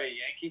 because you are a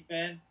Yankee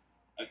fan,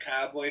 a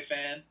Cowboy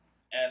fan,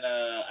 and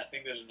I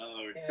think there's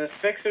another. he's a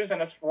Sixers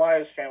and a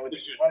Flyers fan, which is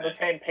on the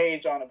same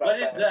page on about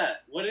What is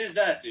that? What is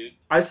that, dude?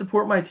 I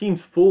support my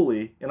teams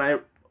fully, and I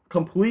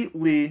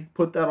completely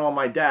put that on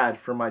my dad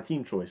for my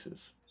team choices.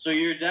 So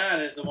your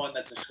dad is the one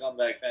that's a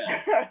scumbag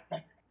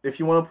fan. If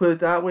you want to put it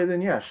that way,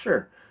 then yeah,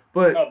 sure.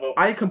 But No, but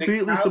I The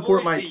completely Cowboys,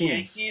 support my the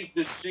teams. Yankees,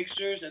 the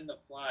Sixers, and the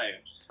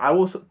Flyers. I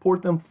will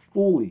support them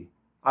fully.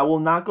 I will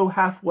not go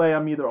halfway.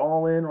 I'm either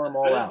all in or I'm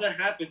all How does out. that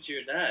happen to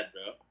your dad,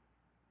 bro?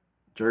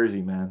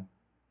 Jersey, man.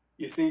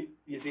 You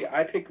see,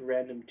 I pick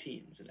random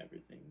teams and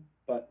everything,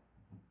 but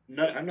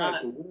no, But I'm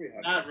not a glory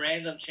hunter. Not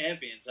random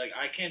champions. Like,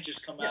 I can't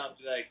just come out and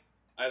be like,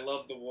 I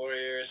love the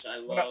Warriors. I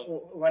love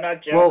we're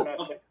not Well,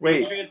 judging us. the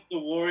wait. Patriots, the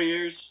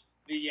Warriors,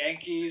 the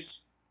Yankees,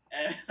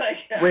 and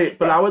like. Wait,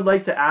 but I would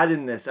like to add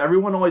in this.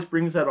 Everyone always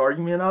brings that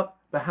argument up,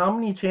 but how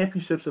many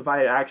championships have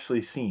I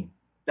actually seen?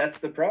 That's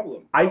the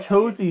problem. I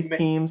chose these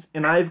teams,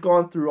 and I've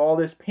gone through all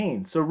this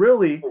pain. So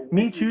really, But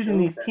me when you choosing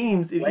chose these them,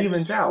 teams, it when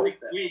evens you out. chose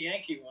them, Three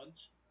Yankee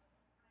ones.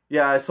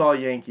 Yeah, I saw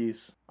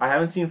Yankees. I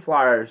haven't seen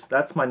Flyers.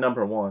 That's my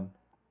number one.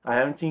 I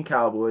haven't seen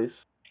Cowboys,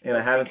 and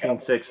I haven't seen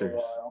Cowboys for a Sixers.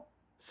 while.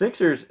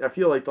 Sixers, I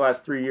feel like the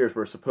last 3 years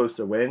were supposed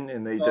to win,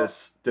 and they Well, just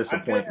I feel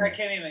disappoint like I me.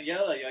 can't even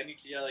yell at you. I need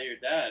to yell at your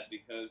dad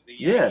because the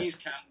Yeah. Yankees,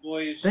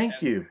 Cowboys, Thank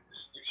and you. the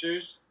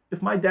Sixers.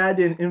 If my dad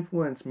didn't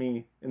influence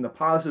me in the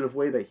positive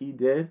way that he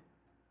did,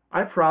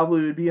 I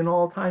probably would be an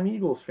all-time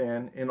Eagles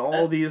fan and all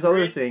That's these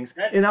other three- things,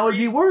 That's and that would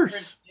three be worse.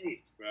 different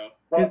states, bro.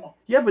 Well,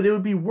 Yeah, but it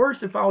would be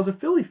worse if I was a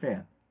Philly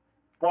fan.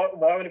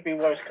 why would it be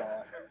worse,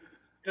 Colin?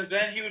 Because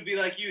then he would be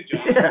like you,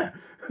 John. Yeah.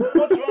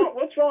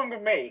 What's wrong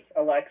with me,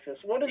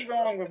 Alexis? What is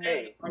wrong with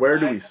me? Where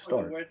do we We're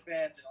start? Worth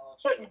fans and all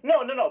that But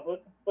no.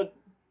 But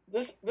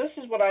this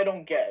is what I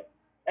don't get.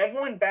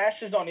 Everyone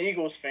bashes on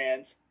Eagles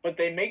fans, but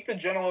they make the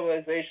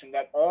generalization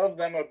that all of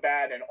them are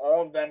bad and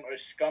all of them are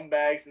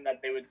scumbags and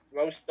that they would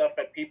throw stuff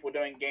at people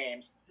during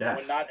games. Yes.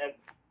 When not ev-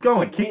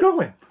 Keep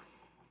going.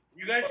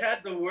 You guys had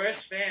the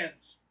worst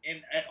fans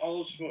at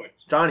all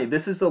sports. Johnny,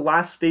 this is the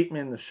last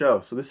statement in the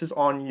show, so this is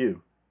on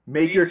you.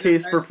 Make your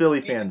case for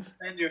Philly fans.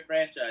 Defend your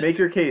franchise. Make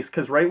your case,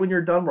 because right when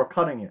you're done, we're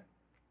cutting it.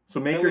 So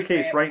make your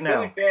Philly case fans- right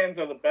now. Philly fans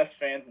are the best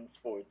fans in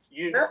sports.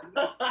 You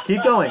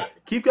Keep going.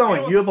 Keep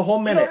going. You have a whole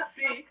minute.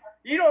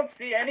 You don't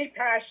see any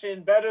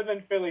passion better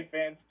than Philly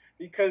fans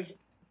because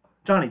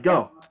Johnny,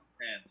 go.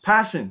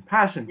 Fans.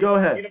 Passion. Go You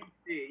ahead. don't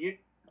see.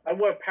 I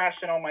wear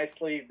passion on my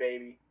sleeve,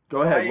 baby.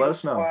 Go ahead. Let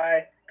us know.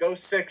 Fly, go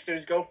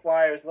Sixers, go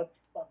Flyers. Let's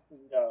fucking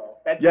go.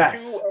 That's Yes.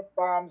 2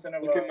 F-bombs in a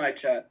Look row at my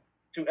chat.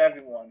 to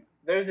everyone.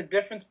 There's a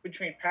difference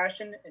between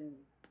passion and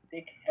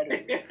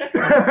dickheadery.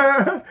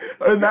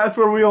 And that's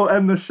where we'll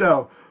end the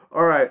show.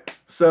 All right.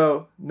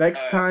 So next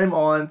All right. time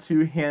on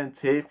To Hand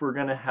Take, we're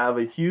gonna have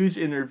a huge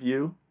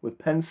interview with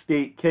Penn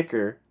State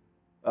kicker.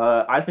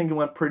 I think it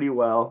went pretty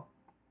well.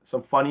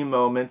 Some funny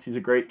moments. He's a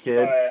great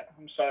kid.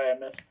 I'm sorry I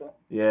missed it.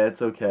 Yeah,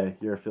 it's okay.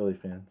 You're a Philly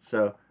fan.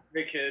 So,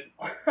 Great kid.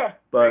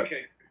 but Great kid.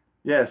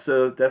 yeah.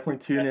 So definitely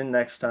tune in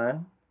next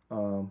time.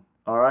 All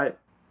right.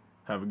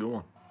 Have a good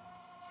one.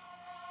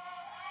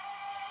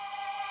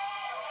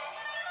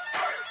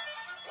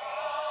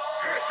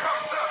 Here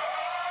comes the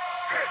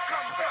Y'all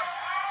don't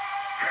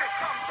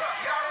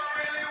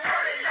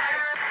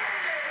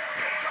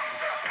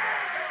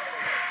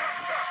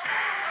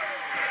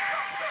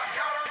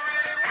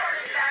really